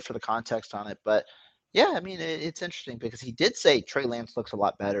 We'll wait for the context on it, but yeah, I mean it's interesting because he did say Trey Lance looks a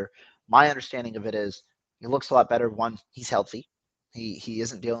lot better. My understanding of it is he looks a lot better. One, he's healthy. He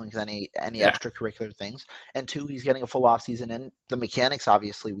isn't dealing with any extracurricular things, and two, he's getting a full off season. And the mechanics,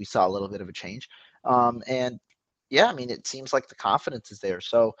 obviously, we saw a little bit of a change. And yeah, I mean it seems like the confidence is there,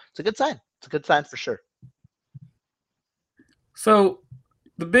 so it's a good sign. It's a good sign for sure. So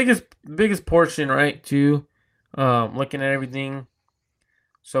the biggest portion, right, too, looking at everything.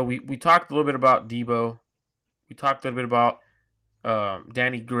 So we talked a little bit about Deebo. We talked a little bit about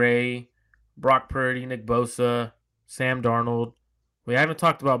Danny Gray, Brock Purdy, Nick Bosa, Sam Darnold. We haven't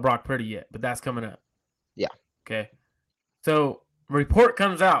talked about Brock Purdy yet, but that's coming up. Yeah. Okay. So report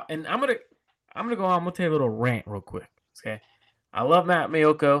comes out, and I'm gonna go on. I'm gonna tell you a little rant real quick. Okay. I love Matt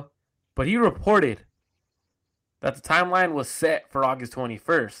Mayoko, but he reported that the timeline was set for August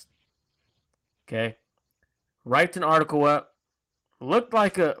 21st. Okay. Writes an article up. Looked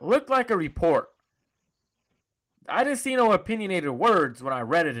like a report. I didn't see no opinionated words when I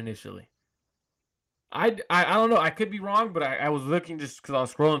read it initially. I don't know. I could be wrong, but I was looking just because I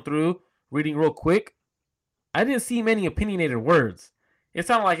was scrolling through, reading real quick. I didn't see many opinionated words. It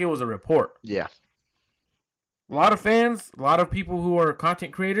sounded like it was a report. Yeah. A lot of fans, a lot of people who are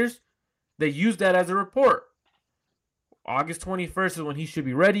content creators, they use that as a report. August 21st is when he should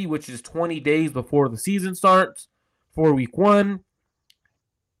be ready, which is 20 days before the season starts for week 1.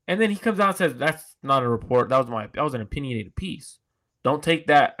 And then he comes out and says, that's not a report. That was an opinionated piece. Don't take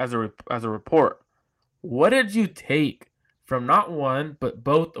that as a report. What did you take from not one, but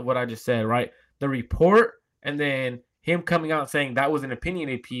both of what I just said, right? The report and then him coming out and saying that was an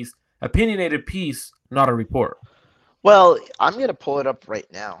opinionated piece. Opinionated piece, not a report. Well, I'm going to pull it up right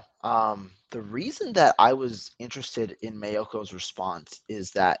now. The reason that I was interested in Mayoko's response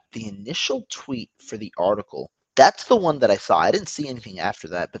is that the initial tweet for the article, that's the one that I saw. I didn't see anything after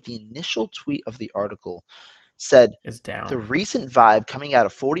that, but the initial tweet of the article said, it's down. The recent vibe coming out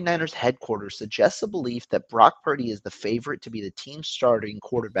of 49ers headquarters suggests a belief that Brock Purdy is the favorite to be the team's starting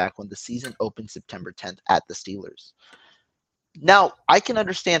quarterback when the season opens September 10th at the Steelers. Now, I can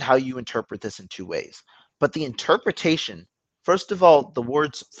understand how you interpret this in two ways, but the interpretation, first of all, the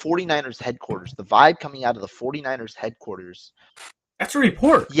words 49ers headquarters, the vibe coming out of the 49ers headquarters. That's a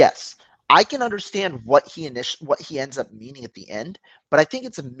report. Yes. I can understand what he ends up meaning at the end, but I think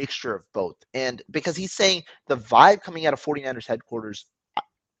it's a mixture of both. And because he's saying the vibe coming out of 49ers headquarters,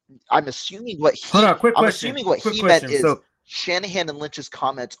 I'm assuming what he meant is Shanahan and Lynch's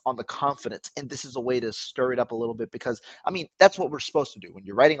comments on the confidence, and this is a way to stir it up a little bit because I mean that's what we're supposed to do when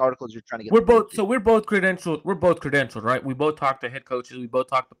you're writing articles. You're trying to get. We're both credentialed. We're both credentialed, right? We both talk to head coaches. We both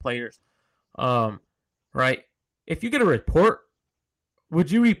talk to players, right? If you get a report. Would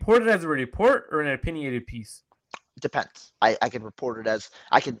you report it as a report or an opinionated piece? Depends. I can report it as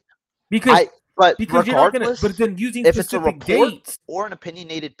I can. Because But because you're not gonna. regardless, But then using if it's a specific report dates, or an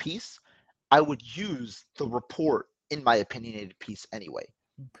opinionated piece, I would use the report in my opinionated piece anyway.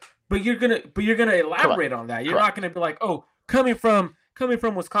 but you're gonna elaborate on that. You're Correct. not gonna be like, oh, coming from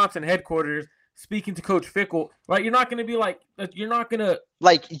Wisconsin headquarters, speaking to Coach Fickle, right? You're not gonna be like, you're not gonna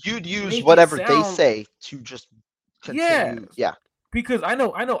Like you'd use make whatever it they sound- say to just continue. Yeah. Because I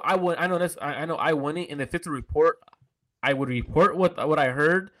know I won it, and if it's a report, I would report what I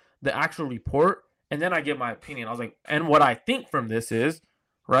heard, the actual report, and then I give my opinion. I was like, and what I think from this is,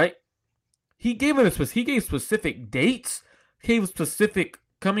 right? He gave specific dates. He gave specific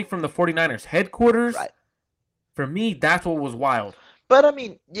coming from the 49ers headquarters. Right. For me, that's what was wild. But I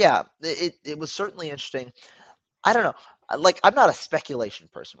mean, yeah, it was certainly interesting. I don't know. Like, I'm not a speculation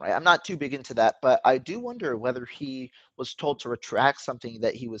person, right? I'm not too big into that, but I do wonder whether he was told to retract something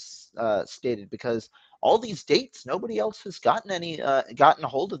that he was stated, because all these dates, nobody else has gotten a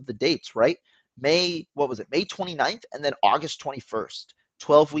hold of the dates, right? May 29th and then August 21st,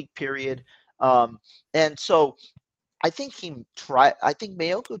 12-week period. And so I think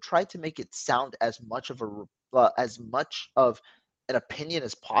Mayoko tried to make it sound as much of an opinion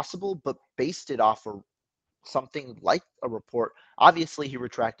as possible, but based it off of something like a report. Obviously, he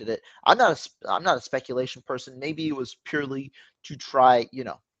retracted it. I'm not a speculation person. Maybe it was purely to try.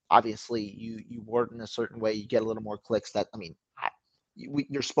 Obviously, you word in a certain way, you get a little more clicks.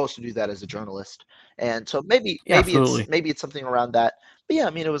 You're supposed to do that as a journalist, and so maybe it's something around that. But yeah,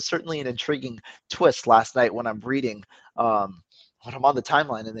 I mean, it was certainly an intriguing twist last night when I'm reading. When I'm on the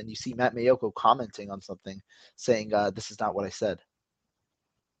timeline, and then you see Matt Mayoko commenting on something, saying, "This is not what I said."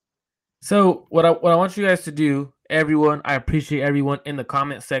 So what I want you guys to do, everyone, I appreciate everyone in the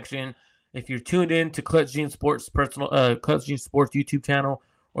comment section. If you're tuned in to Clutch Gene Sports Sports YouTube channel,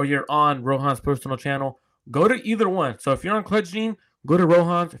 or you're on Rohan's personal channel, go to either one. So if you're on Clutch Gene, go to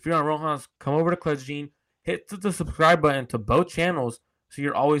Rohan's. If you're on Rohan's, come over to Clutch Gene. Hit the subscribe button to both channels, so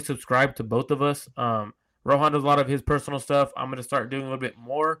you're always subscribed to both of us. Rohan does a lot of his personal stuff. I'm gonna start doing a little bit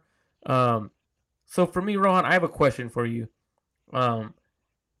more. So for me, Rohan, I have a question for you.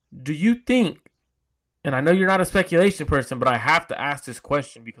 Do you think, and I know you're not a speculation person, but I have to ask this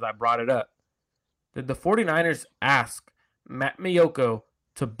question because I brought it up. Did the 49ers ask Matt Mayoko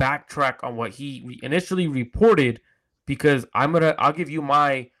to backtrack on what he initially reported? Because I'll give you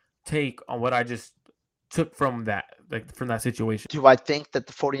my take on what I just took from that situation. Do I think that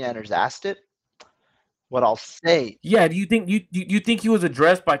the 49ers asked it? What I'll say. Yeah, do you think he was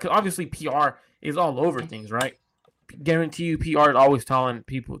addressed by, because obviously PR is all over things, right? Guarantee you PR is always telling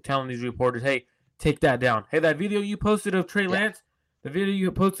these reporters, hey, take that down. Hey, that video you posted of Trey Lance, the video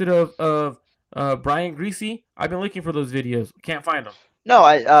you posted of Brian Greasy, I've been looking for those videos. Can't find them. No,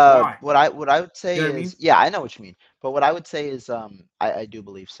 Why? what I would say You know is, what I mean? yeah, I know what you mean. But what I would say is, I do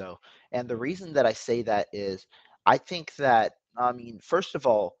believe so. And the reason that I say that is, I think that, first of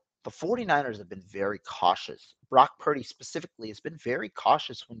all, the 49ers have been very cautious. Brock Purdy specifically has been very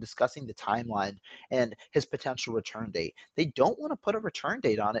cautious when discussing the timeline and his potential return date. They don't want to put a return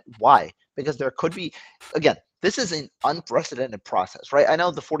date on it. Why? Because there could be, again, this is an unprecedented process, right? I know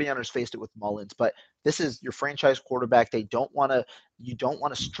the 49ers faced it with Mullins, but this is your franchise quarterback. You don't want to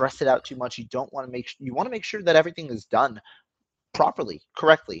stress it out too much. You want to make sure that everything is done properly,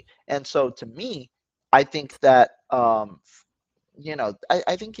 correctly. And so to me, I think that I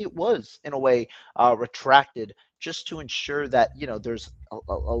think it was in a way retracted just to ensure that there's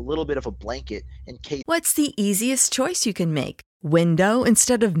a little bit of a blanket in case. What's the easiest choice you can make? Window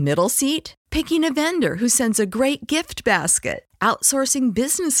instead of middle seat? Picking a vendor who sends a great gift basket? Outsourcing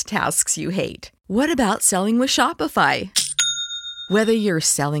business tasks you hate? What about selling with Shopify? Whether you're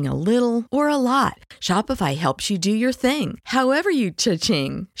selling a little or a lot, Shopify helps you do your thing, however you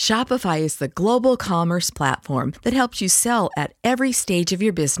cha-ching. Shopify is the global commerce platform that helps you sell at every stage of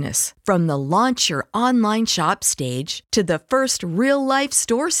your business. From the launch your online shop stage to the first real-life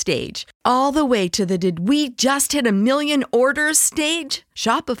store stage, all the way to the did we just hit 1 million orders stage.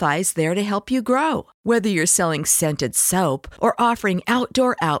 Shopify's there to help you grow. Whether you're selling scented soap or offering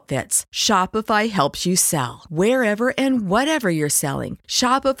outdoor outfits, Shopify helps you sell. Wherever and whatever you're selling,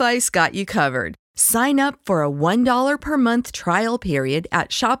 Shopify's got you covered. Sign up for a $1 per month trial period at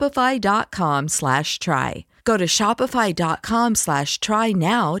shopify.com/try. Go to shopify.com/try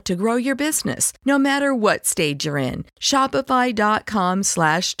now to grow your business, no matter what stage you're in.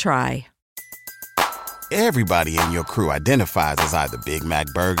 Shopify.com/try. Everybody in your crew identifies as either Big Mac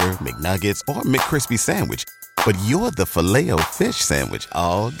Burger, McNuggets, or McCrispy Sandwich. But you're the Filet-O-Fish Sandwich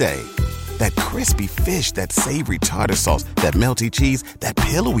all day. That crispy fish, that savory tartar sauce, that melty cheese, that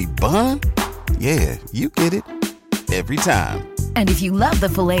pillowy bun. Yeah, you get it. Every time. And if you love the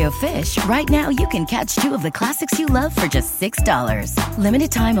Filet-O-Fish, right now you can catch two of the classics you love for just $6.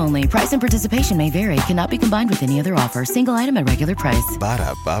 Limited time only. Price and participation may vary. Cannot be combined with any other offer. Single item at regular price.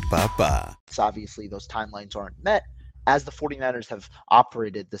 Ba-da-ba-ba-ba. Obviously, those timelines aren't met as the 49ers have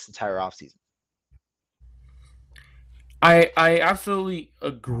operated this entire offseason. I absolutely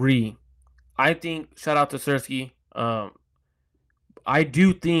agree. I think, shout out to Sersky, I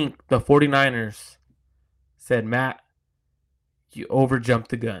do think the 49ers said, Matt, you overjumped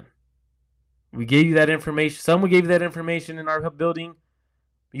the gun. We gave you that information. Someone gave you that information in our building.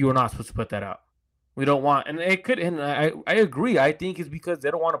 You were not supposed to put that out. We don't want, and it could, and I agree. I think it's because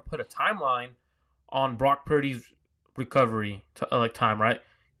they don't want to put a timeline on Brock Purdy's recovery time, right?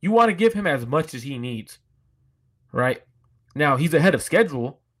 You want to give him as much as he needs, right? Now, he's ahead of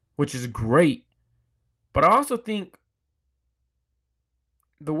schedule, which is great. But I also think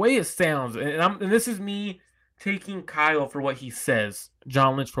the way it sounds, and this is me taking Kyle for what he says,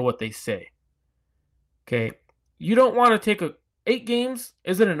 John Lynch for what they say. Okay, you don't want to take 8 games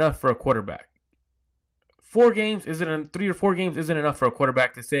isn't enough for a quarterback. 3 or 4 games isn't enough for a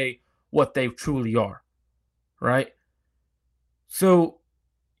quarterback to say what they truly are, right? So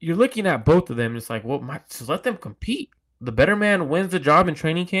you're looking at both of them. It's like, well, just let them compete. The better man wins the job in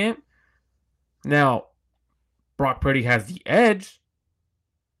training camp. Now, Brock Purdy has the edge.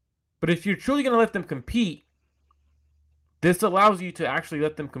 But if you're truly going to let them compete, this allows you to actually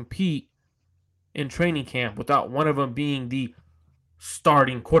let them compete in training camp without one of them being the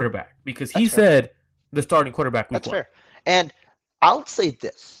starting quarterback. Because he said the starting quarterback week 1. That's fair. And I'll say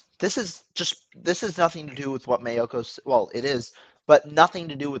this. This is nothing to do with what Mayoko, well, it is, but nothing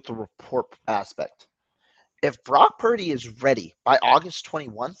to do with the report aspect. If Brock Purdy is ready by August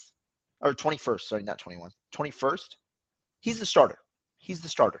 21st, or 21st, sorry, not 21, 21st, he's the starter. He's the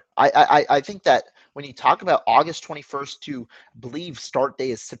starter. I think that when you talk about August 21st to believe start day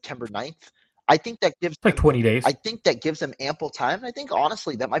is September 9th, I think that gives like 20 days. I think that gives them ample time. And I think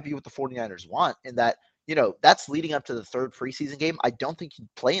honestly that might be what the 49ers want, in that, that's leading up to the 3rd preseason game. I don't think he'd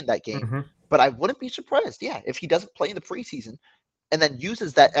play in that game, but I wouldn't be surprised, if he doesn't play in the preseason and then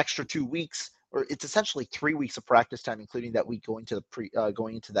uses that extra 2 weeks, or it's essentially 3 weeks of practice time, including that week going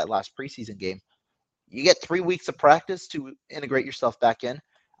into that last preseason game. You get 3 weeks of practice to integrate yourself back in.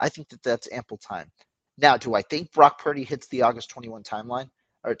 I think that that's ample time. Now, do I think Brock Purdy hits the August 21 timeline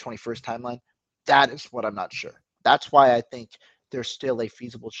or 21st timeline? That is what I'm not sure. That's why I think there's still a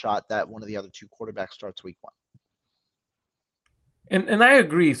feasible shot that one of the other 2 quarterbacks starts week 1. And I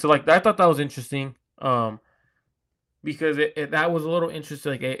agree. So I thought that was interesting. Because that was a little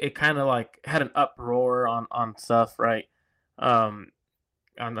interesting. It kind of had an uproar on stuff, right? On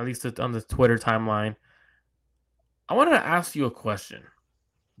at least on the Twitter timeline. I wanted to ask you a question.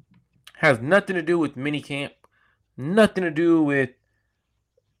 Has nothing to do with minicamp, nothing to do with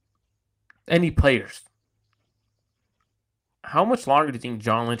any players. How much longer do you think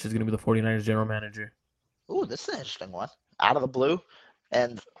John Lynch is going to be the 49ers general manager? Ooh, this is an interesting one. Out of the blue.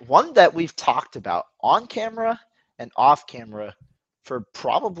 And one that we've talked about on camera and off camera for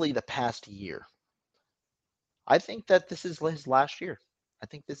probably the past year. I think that this is his last year. I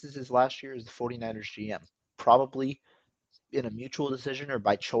think this is his last year as the 49ers GM. Probably in a mutual decision or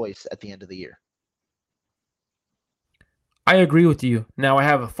by choice at the end of the year. I agree with you. Now I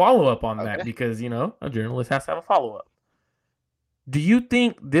have a follow-up on that because, a journalist has to have a follow-up. Do you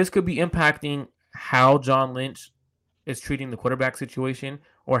think this could be impacting how John Lynch is treating the quarterback situation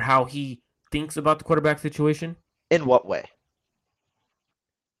or how he thinks about the quarterback situation? In what way?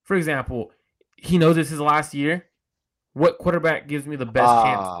 For example, he knows this is his last year. What quarterback gives me the best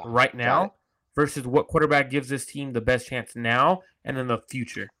chance right now versus what quarterback gives this team the best chance now and in the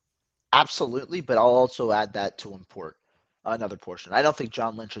future? Absolutely, but I'll also add that to import another portion. I don't think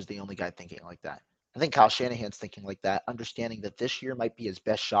John Lynch is the only guy thinking like that. I think Kyle Shanahan's thinking like that, understanding that this year might be his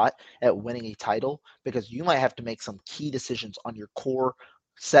best shot at winning a title because you might have to make some key decisions on your core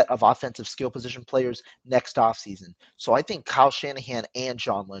set of offensive skill position players next offseason. So I think Kyle Shanahan and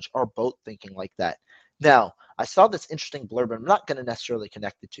John Lynch are both thinking like that. Now, I saw this interesting blurb, and I'm not going to necessarily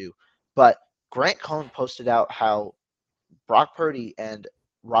connect the two, but Grant Cohn posted out how Brock Purdy and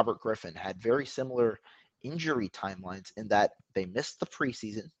Robert Griffin had very similar injury timelines in that they missed the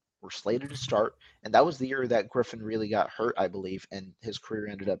preseason, were slated to start, and that was the year that Griffin really got hurt, I believe, and his career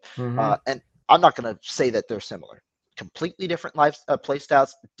ended up. And I'm not going to say that they're similar. Completely different play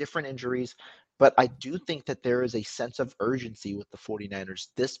styles, different injuries, But I do think that there is a sense of urgency with the 49ers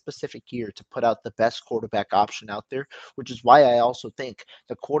this specific year to put out the best quarterback option out there, which is why I also think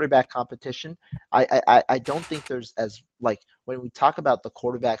the quarterback competition, I don't think there's as like when we talk about the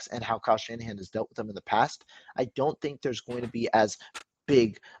quarterbacks and how Kyle Shanahan has dealt with them in the past, I don't think there's going to be as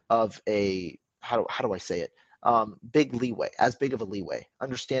big of a how do I say it? Big leeway, as big of a leeway,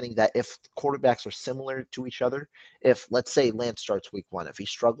 understanding that if quarterbacks are similar to each other, if let's say Lance starts week 1, if he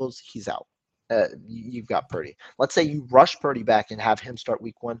struggles, he's out. You've got Purdy. Let's say you rush Purdy back and have him start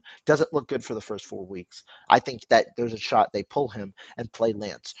week 1. Doesn't look good for the first 4 weeks. I think that there's a shot they pull him and play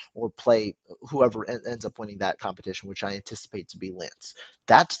Lance or play whoever ends up winning that competition, which I anticipate to be Lance.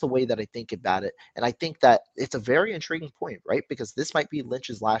 That's the way that I think about it. And I think that it's a very intriguing point, right? Because this might be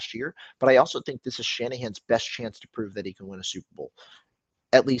Lynch's last year, but I also think this is Shanahan's best chance to prove that he can win a Super Bowl,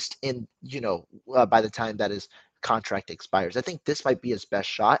 at least in, by the time that his contract expires. I think this might be his best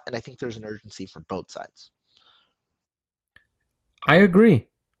shot, and I think there's an urgency for both sides. I agree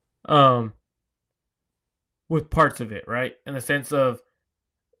with parts of it, right? In the sense of,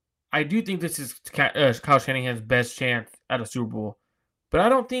 I do think this is Kyle Shanahan's best chance at a Super Bowl, but I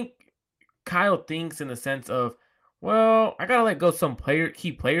don't think Kyle thinks in the sense of, well, I gotta let go some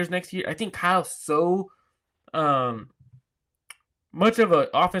key players next year. I think Kyle's so much of an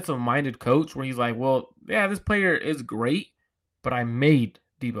offensive-minded coach where he's like, well, yeah, this player is great, but I made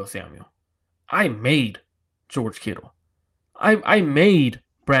Deebo Samuel. I made George Kittle. I made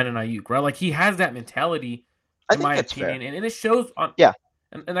Brandon Ayuk, right? Like, he has that mentality, in my opinion, and it shows on. Yeah.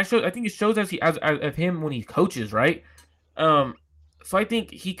 And I think it shows as him when he coaches, right? So I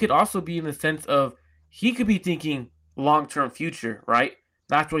think he could also be in the sense of he could be thinking long-term future, right?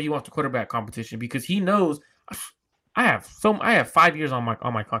 That's why he wants the quarterback competition, because he knows I have 5 years on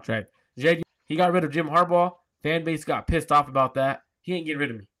my contract. He got rid of Jim Harbaugh. Fan base got pissed off about that. He ain't getting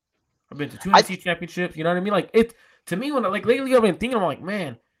rid of me. I've been to 2 NFC championships. You know what I mean? Like, it to me, when lately I've been thinking, I'm like,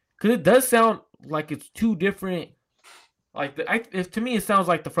 man, because it does sound like it's two different. Like, to me, it sounds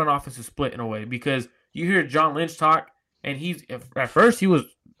like the front office is split in a way, because you hear John Lynch talk, and at first he was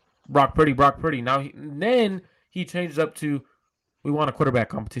Brock Purdy. Now then he changed up to, we want a quarterback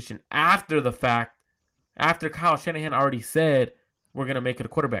competition after the fact, after Kyle Shanahan already said we're gonna make it a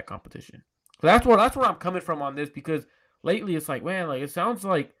quarterback competition. So that's where I'm coming from on this, because lately it's like, man, like, it sounds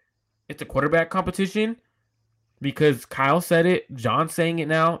like it's a quarterback competition because Kyle said it, John's saying it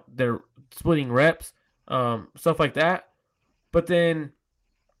now, they're splitting reps, stuff like that. But then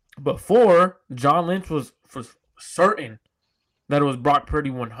before, John Lynch was for certain that it was Brock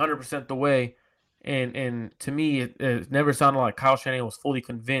Purdy 100% the way. And to me, it never sounded like Kyle Shanahan was fully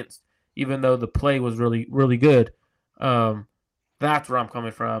convinced, even though the play was really, really good. That's where I'm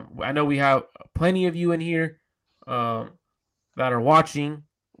coming from. I know we have plenty of you in here that are watching.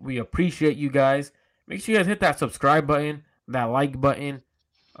 We appreciate you guys. Make sure you guys hit that subscribe button, that like button.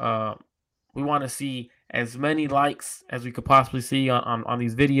 We want to see as many likes as we could possibly see on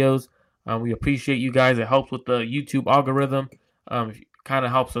these videos. We appreciate you guys. It helps with the YouTube algorithm. It kind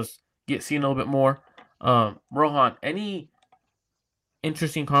of helps us get seen a little bit more. Rohan, any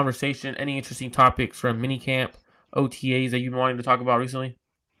interesting conversation, any interesting topics from minicamp, OTAs that you've been wanting to talk about recently?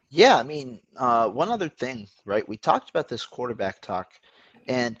 Yeah, I mean, one other thing, right? We talked about this quarterback talk,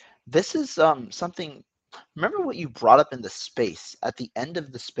 and this is something. Remember what you brought up in the space at the end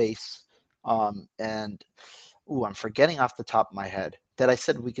of the space, and I'm forgetting off the top of my head that I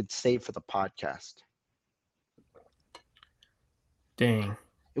said we could save for the podcast. Dang.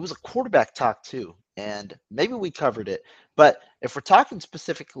 It was a quarterback talk too, and maybe we covered it. But if we're talking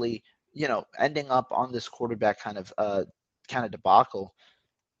specifically, ending up on this quarterback kind of debacle,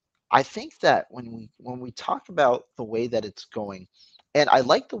 I think that when we talk about the way that it's going, and I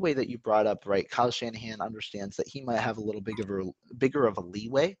like the way that you brought up, right? Kyle Shanahan understands that he might have a little bigger of a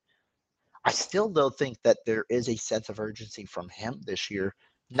leeway. I still though think that there is a sense of urgency from him this year,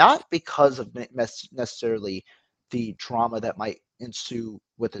 not because of necessarily the drama that might ensue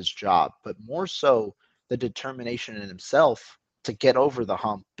with his job, but more so the determination in himself to get over the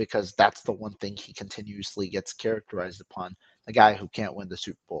hump, because that's the one thing he continuously gets characterized upon: the guy who can't win the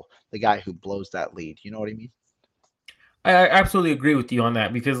Super Bowl, the guy who blows that lead. You know what I mean? I absolutely agree with you on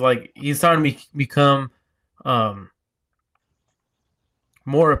that, because like he's starting to become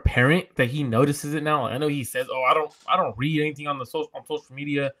more apparent that he notices it now. I know he says, "Oh, I don't read anything on social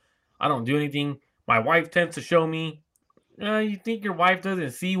media. I don't do anything. My wife tends to show me." You think your wife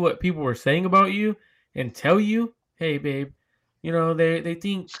doesn't see what people were saying about you and tell you, "Hey, babe, they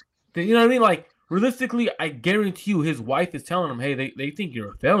think that," you know what I mean? Like, realistically, I guarantee you, his wife is telling him, "Hey, they think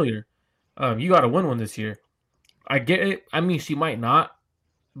you're a failure. You got to win one this year." I get it. I mean, she might not,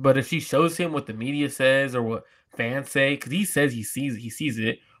 But if she shows him what the media says or what fans say, because he says he sees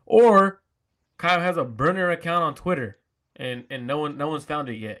it, or Kyle has a burner account on Twitter and no one's found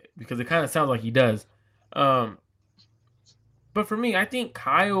it yet because it kind of sounds like he does. But for me, I think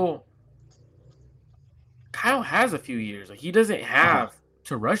Kyle has a few years. Like he doesn't have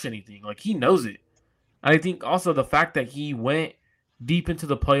to rush anything. Like he knows it. I think also the fact that he went deep into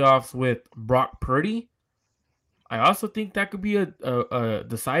the playoffs with Brock Purdy, I also think that could be a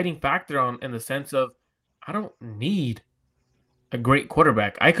deciding factor on in the sense of I don't need a great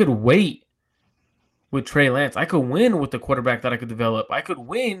quarterback. I could wait with Trey Lance. I could win with the quarterback that I could develop. I could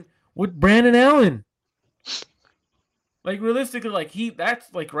win with Brandon Allen. Like realistically, like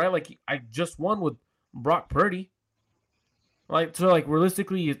that's like right. Like I just won with Brock Purdy. Like so, like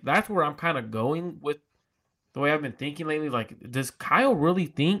realistically, that's where I'm kind of going with the way I've been thinking lately. Like, does Kyle really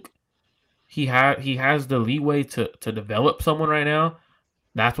think he has the leeway to develop someone right now?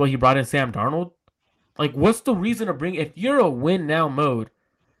 That's why he brought in Sam Darnold. Like, what's the reason to bring if you're a win now mode?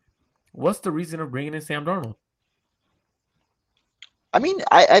 What's the reason of bringing in Sam Darnold? I mean,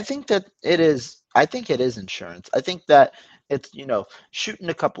 I think that it is. I think it is insurance. I think that it's shooting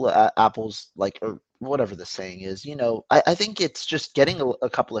a couple of apples, like, or whatever the saying is. I think it's just getting a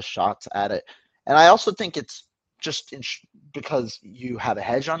couple of shots at it, and I also think it's just because you have a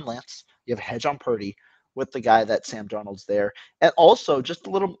hedge on Lance, you have a hedge on Purdy with the guy that Sam Darnold's there, and also just a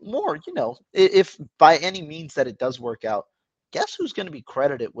little more. If by any means that it does work out, guess who's going to be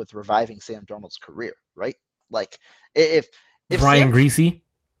credited with reviving Sam Darnold's career, right? Like if Brian Sam, Greasy.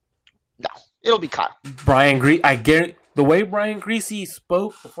 no, it'll be Kyle. Brian Greasy. I guarantee the way Brian Greasy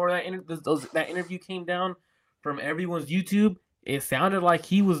spoke before that that interview came down from everyone's YouTube, it sounded like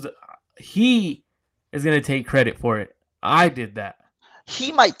he is going to take credit for it. I did that.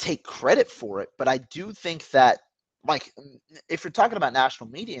 He might take credit for it, but I do think that, like, if you're talking about national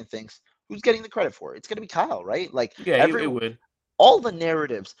media and things, who's getting the credit for it? It's going to be Kyle, right? Like, Yeah, it would. All the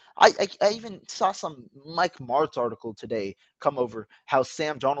narratives. I even saw some Mike Martz article today come over how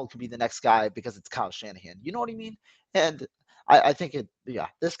Sam Darnold could be the next guy because it's Kyle Shanahan. You know what I mean? And I think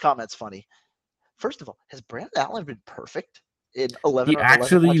this comment's funny. First of all, has Brandon Allen been perfect in 11 He on 11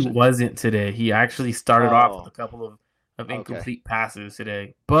 actually action? wasn't today. He actually started off with a couple of incomplete passes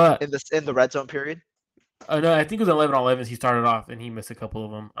today. But in the red zone period? No, I think it was 11 on 11s. He started off and he missed a couple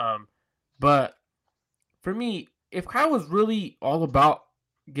of them. But for me, if Kyle was really all about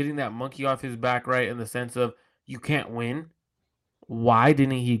getting that monkey off his back, right, in the sense of you can't win, why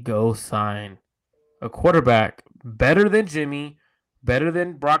didn't he go sign a quarterback better than Jimmy, better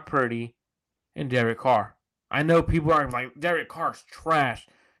than Brock Purdy, and Derek Carr? I know people are like, Derek Carr's trash.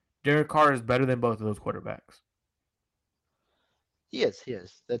 Derek Carr is better than both of those quarterbacks. He is.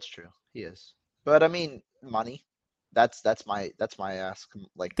 That's true. He is. But I mean, money. That's my ask.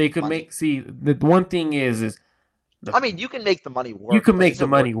 Like, they could money. The one thing is I mean, you can make the money work. You can make the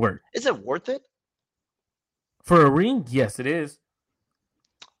money work. Is it worth it? For a ring? Yes, it is.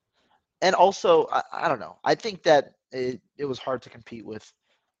 And also, I don't know. I think that it was hard to compete with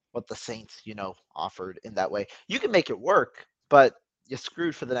what the Saints, offered in that way. You can make it work, but you're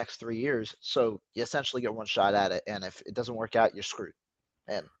screwed for the next 3 years. So you essentially get one shot at it. And if it doesn't work out, you're screwed.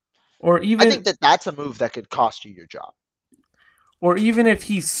 And I think that that's a move that could cost you your job. Or even if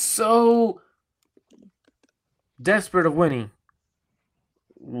he's so desperate of winning,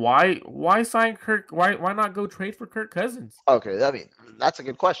 why sign Kirk? Why not go trade for Kirk Cousins? Okay, I mean that's a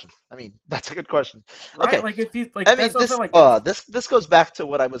good question. Right? Okay, like if he's like, I mean this goes back to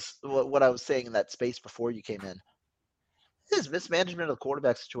what I was saying in that space before you came in. His mismanagement of the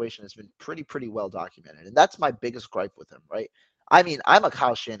quarterback situation has been pretty well documented, and that's my biggest gripe with him. Right? I mean, I'm a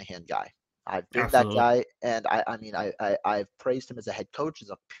Kyle Shanahan guy. I've been that guy, and I've praised him as a head coach,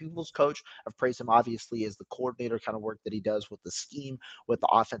 as a pupils coach. I've praised him obviously as the coordinator kind of work that he does with the scheme, with the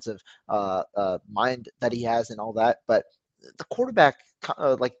offensive mind that he has, and all that. But the quarterback,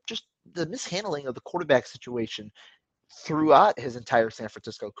 like just the mishandling of the quarterback situation throughout his entire San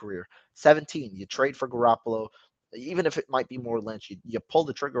Francisco career. 17, you trade for Garoppolo. Even if it might be more Lynch, you pull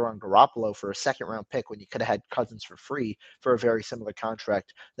the trigger on Garoppolo for a second-round pick when you could have had Cousins for free for a very similar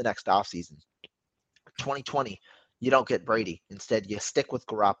contract the next offseason. 2020, you don't get Brady. Instead, you stick with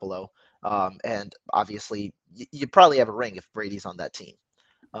Garoppolo. And obviously, you probably have a ring if Brady's on that team.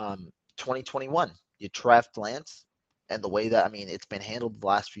 2021, you draft Lance. And the way that, it's been handled the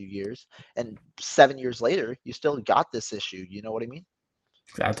last few years. And 7 years later, you still got this issue. You know what I mean?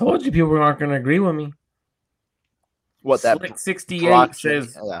 I told you people aren't going to agree with me. What that Slick 68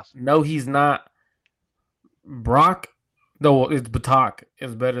 says, no, he's not. Brock, though it's Batak,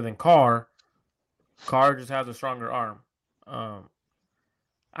 is better than Carr. Carr just has a stronger arm.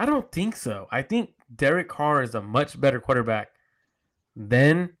 I don't think so. I think Derek Carr is a much better quarterback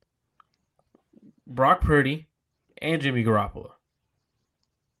than Brock Purdy and Jimmy Garoppolo.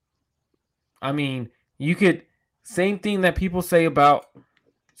 I mean, you could, same thing that people say about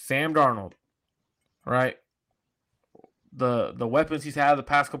Sam Darnold, right? The weapons he's had the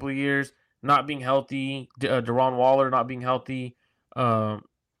past couple of years, not being healthy, Deron Waller not being healthy,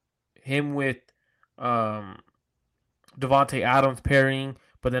 him with Devontae Adams pairing,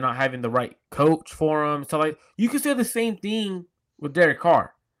 but they're not having the right coach for him. So, like, you could say the same thing with Derek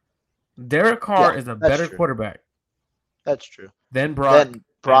Carr. Derek Carr is a better quarterback. That's true. Than Brock.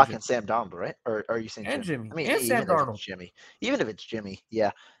 And Sam Darnold, right? Or are you saying Jimmy? I mean, and Sam Darnold. Even if it's Jimmy, yeah.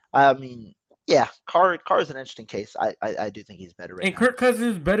 I mean, yeah, Carr is an interesting case. I do think he's better and now. Kirk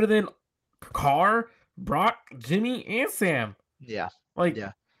Cousins is better than Carr, Brock, Jimmy, and Sam. Yeah.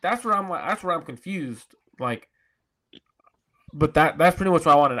 That's where I'm confused. Like, but that's pretty much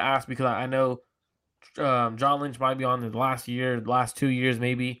what I wanted to ask, because I know John Lynch might be on the last 2 years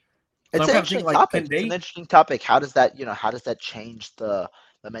maybe. So it's an interesting topic. It's an interesting topic. How does that change the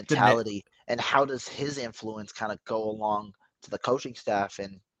mentality, and how does his influence kind of go along to the coaching staff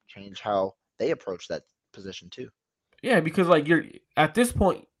and change how they approach that position too? Yeah, because like you're at this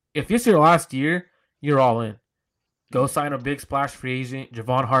point, if this is your last year, you're all in. Go sign a big splash free agent,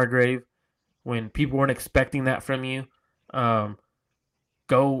 Javon Hargrave, when people weren't expecting that from you. Go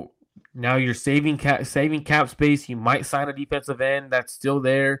now. You're saving cap space. You might sign a defensive end that's still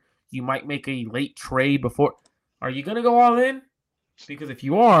there. You might make a late trade before. Are you gonna go all in? Because if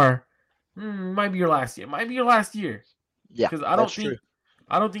you are, might be your last year. Might be your last year. Yeah, because I don't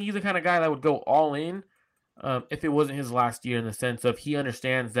think he's the kind of guy that would go all in if it wasn't his last year, in the sense of he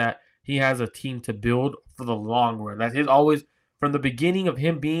understands that he has a team to build for the long run. That's his always, from the beginning of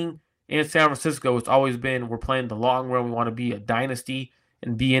him being in San Francisco, it's always been, we're playing the long run. We want to be a dynasty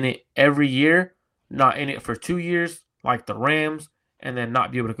and be in it every year, not in it for 2 years like the Rams, and then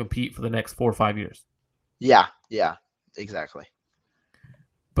not be able to compete for the next 4 or 5 years. Yeah, exactly.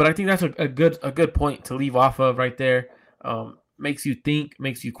 But I think that's a good point to leave off of right there. Makes you think,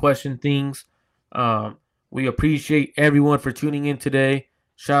 makes you question things. We appreciate everyone for tuning in today.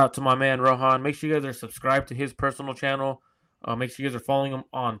 Shout out to my man Rohan. Make sure you guys are subscribed to his personal channel. Make sure you guys are following him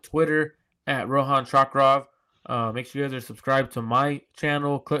on Twitter at Rohan Chakrov. Make sure you guys are subscribed to my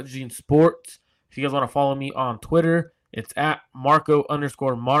channel, Clutch Gene Sports. If you guys want to follow me on Twitter, it's at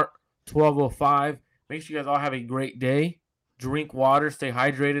Marco_Mark1205. Make sure you guys all have a great day. Drink water. Stay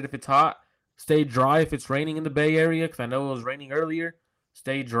hydrated if it's hot. Stay dry if it's raining in the Bay Area, because I know it was raining earlier.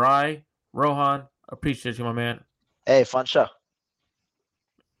 Stay dry. Rohan, appreciate you, my man. Hey, fun show.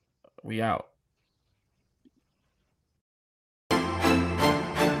 We out.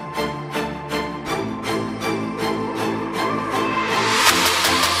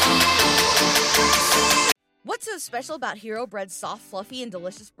 What's so special about Hero Bread's soft, fluffy, and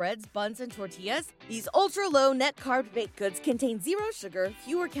delicious breads, buns, and tortillas? These ultra-low net-carb baked goods contain 0 sugar,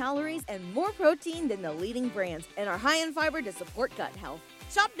 fewer calories, and more protein than the leading brands, and are high in fiber to support gut health.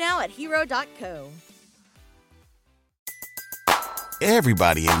 Shop now at hero.co.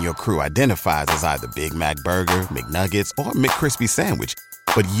 Everybody in your crew identifies as either Big Mac Burger, McNuggets, or McCrispy Sandwich.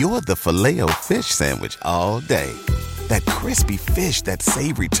 But you're the Filet-O-Fish Sandwich all day. That crispy fish, that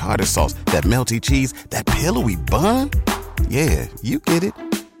savory tartar sauce, that melty cheese, that pillowy bun. Yeah, you get it.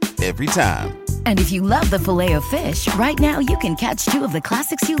 Every time. And if you love the Filet-O-Fish, right now you can catch 2 of the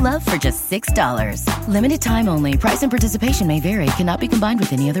classics you love for just $6. Limited time only. Price and participation may vary. Cannot be combined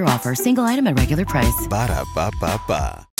with any other offer. Single item at regular price. Ba-da-ba-ba-ba.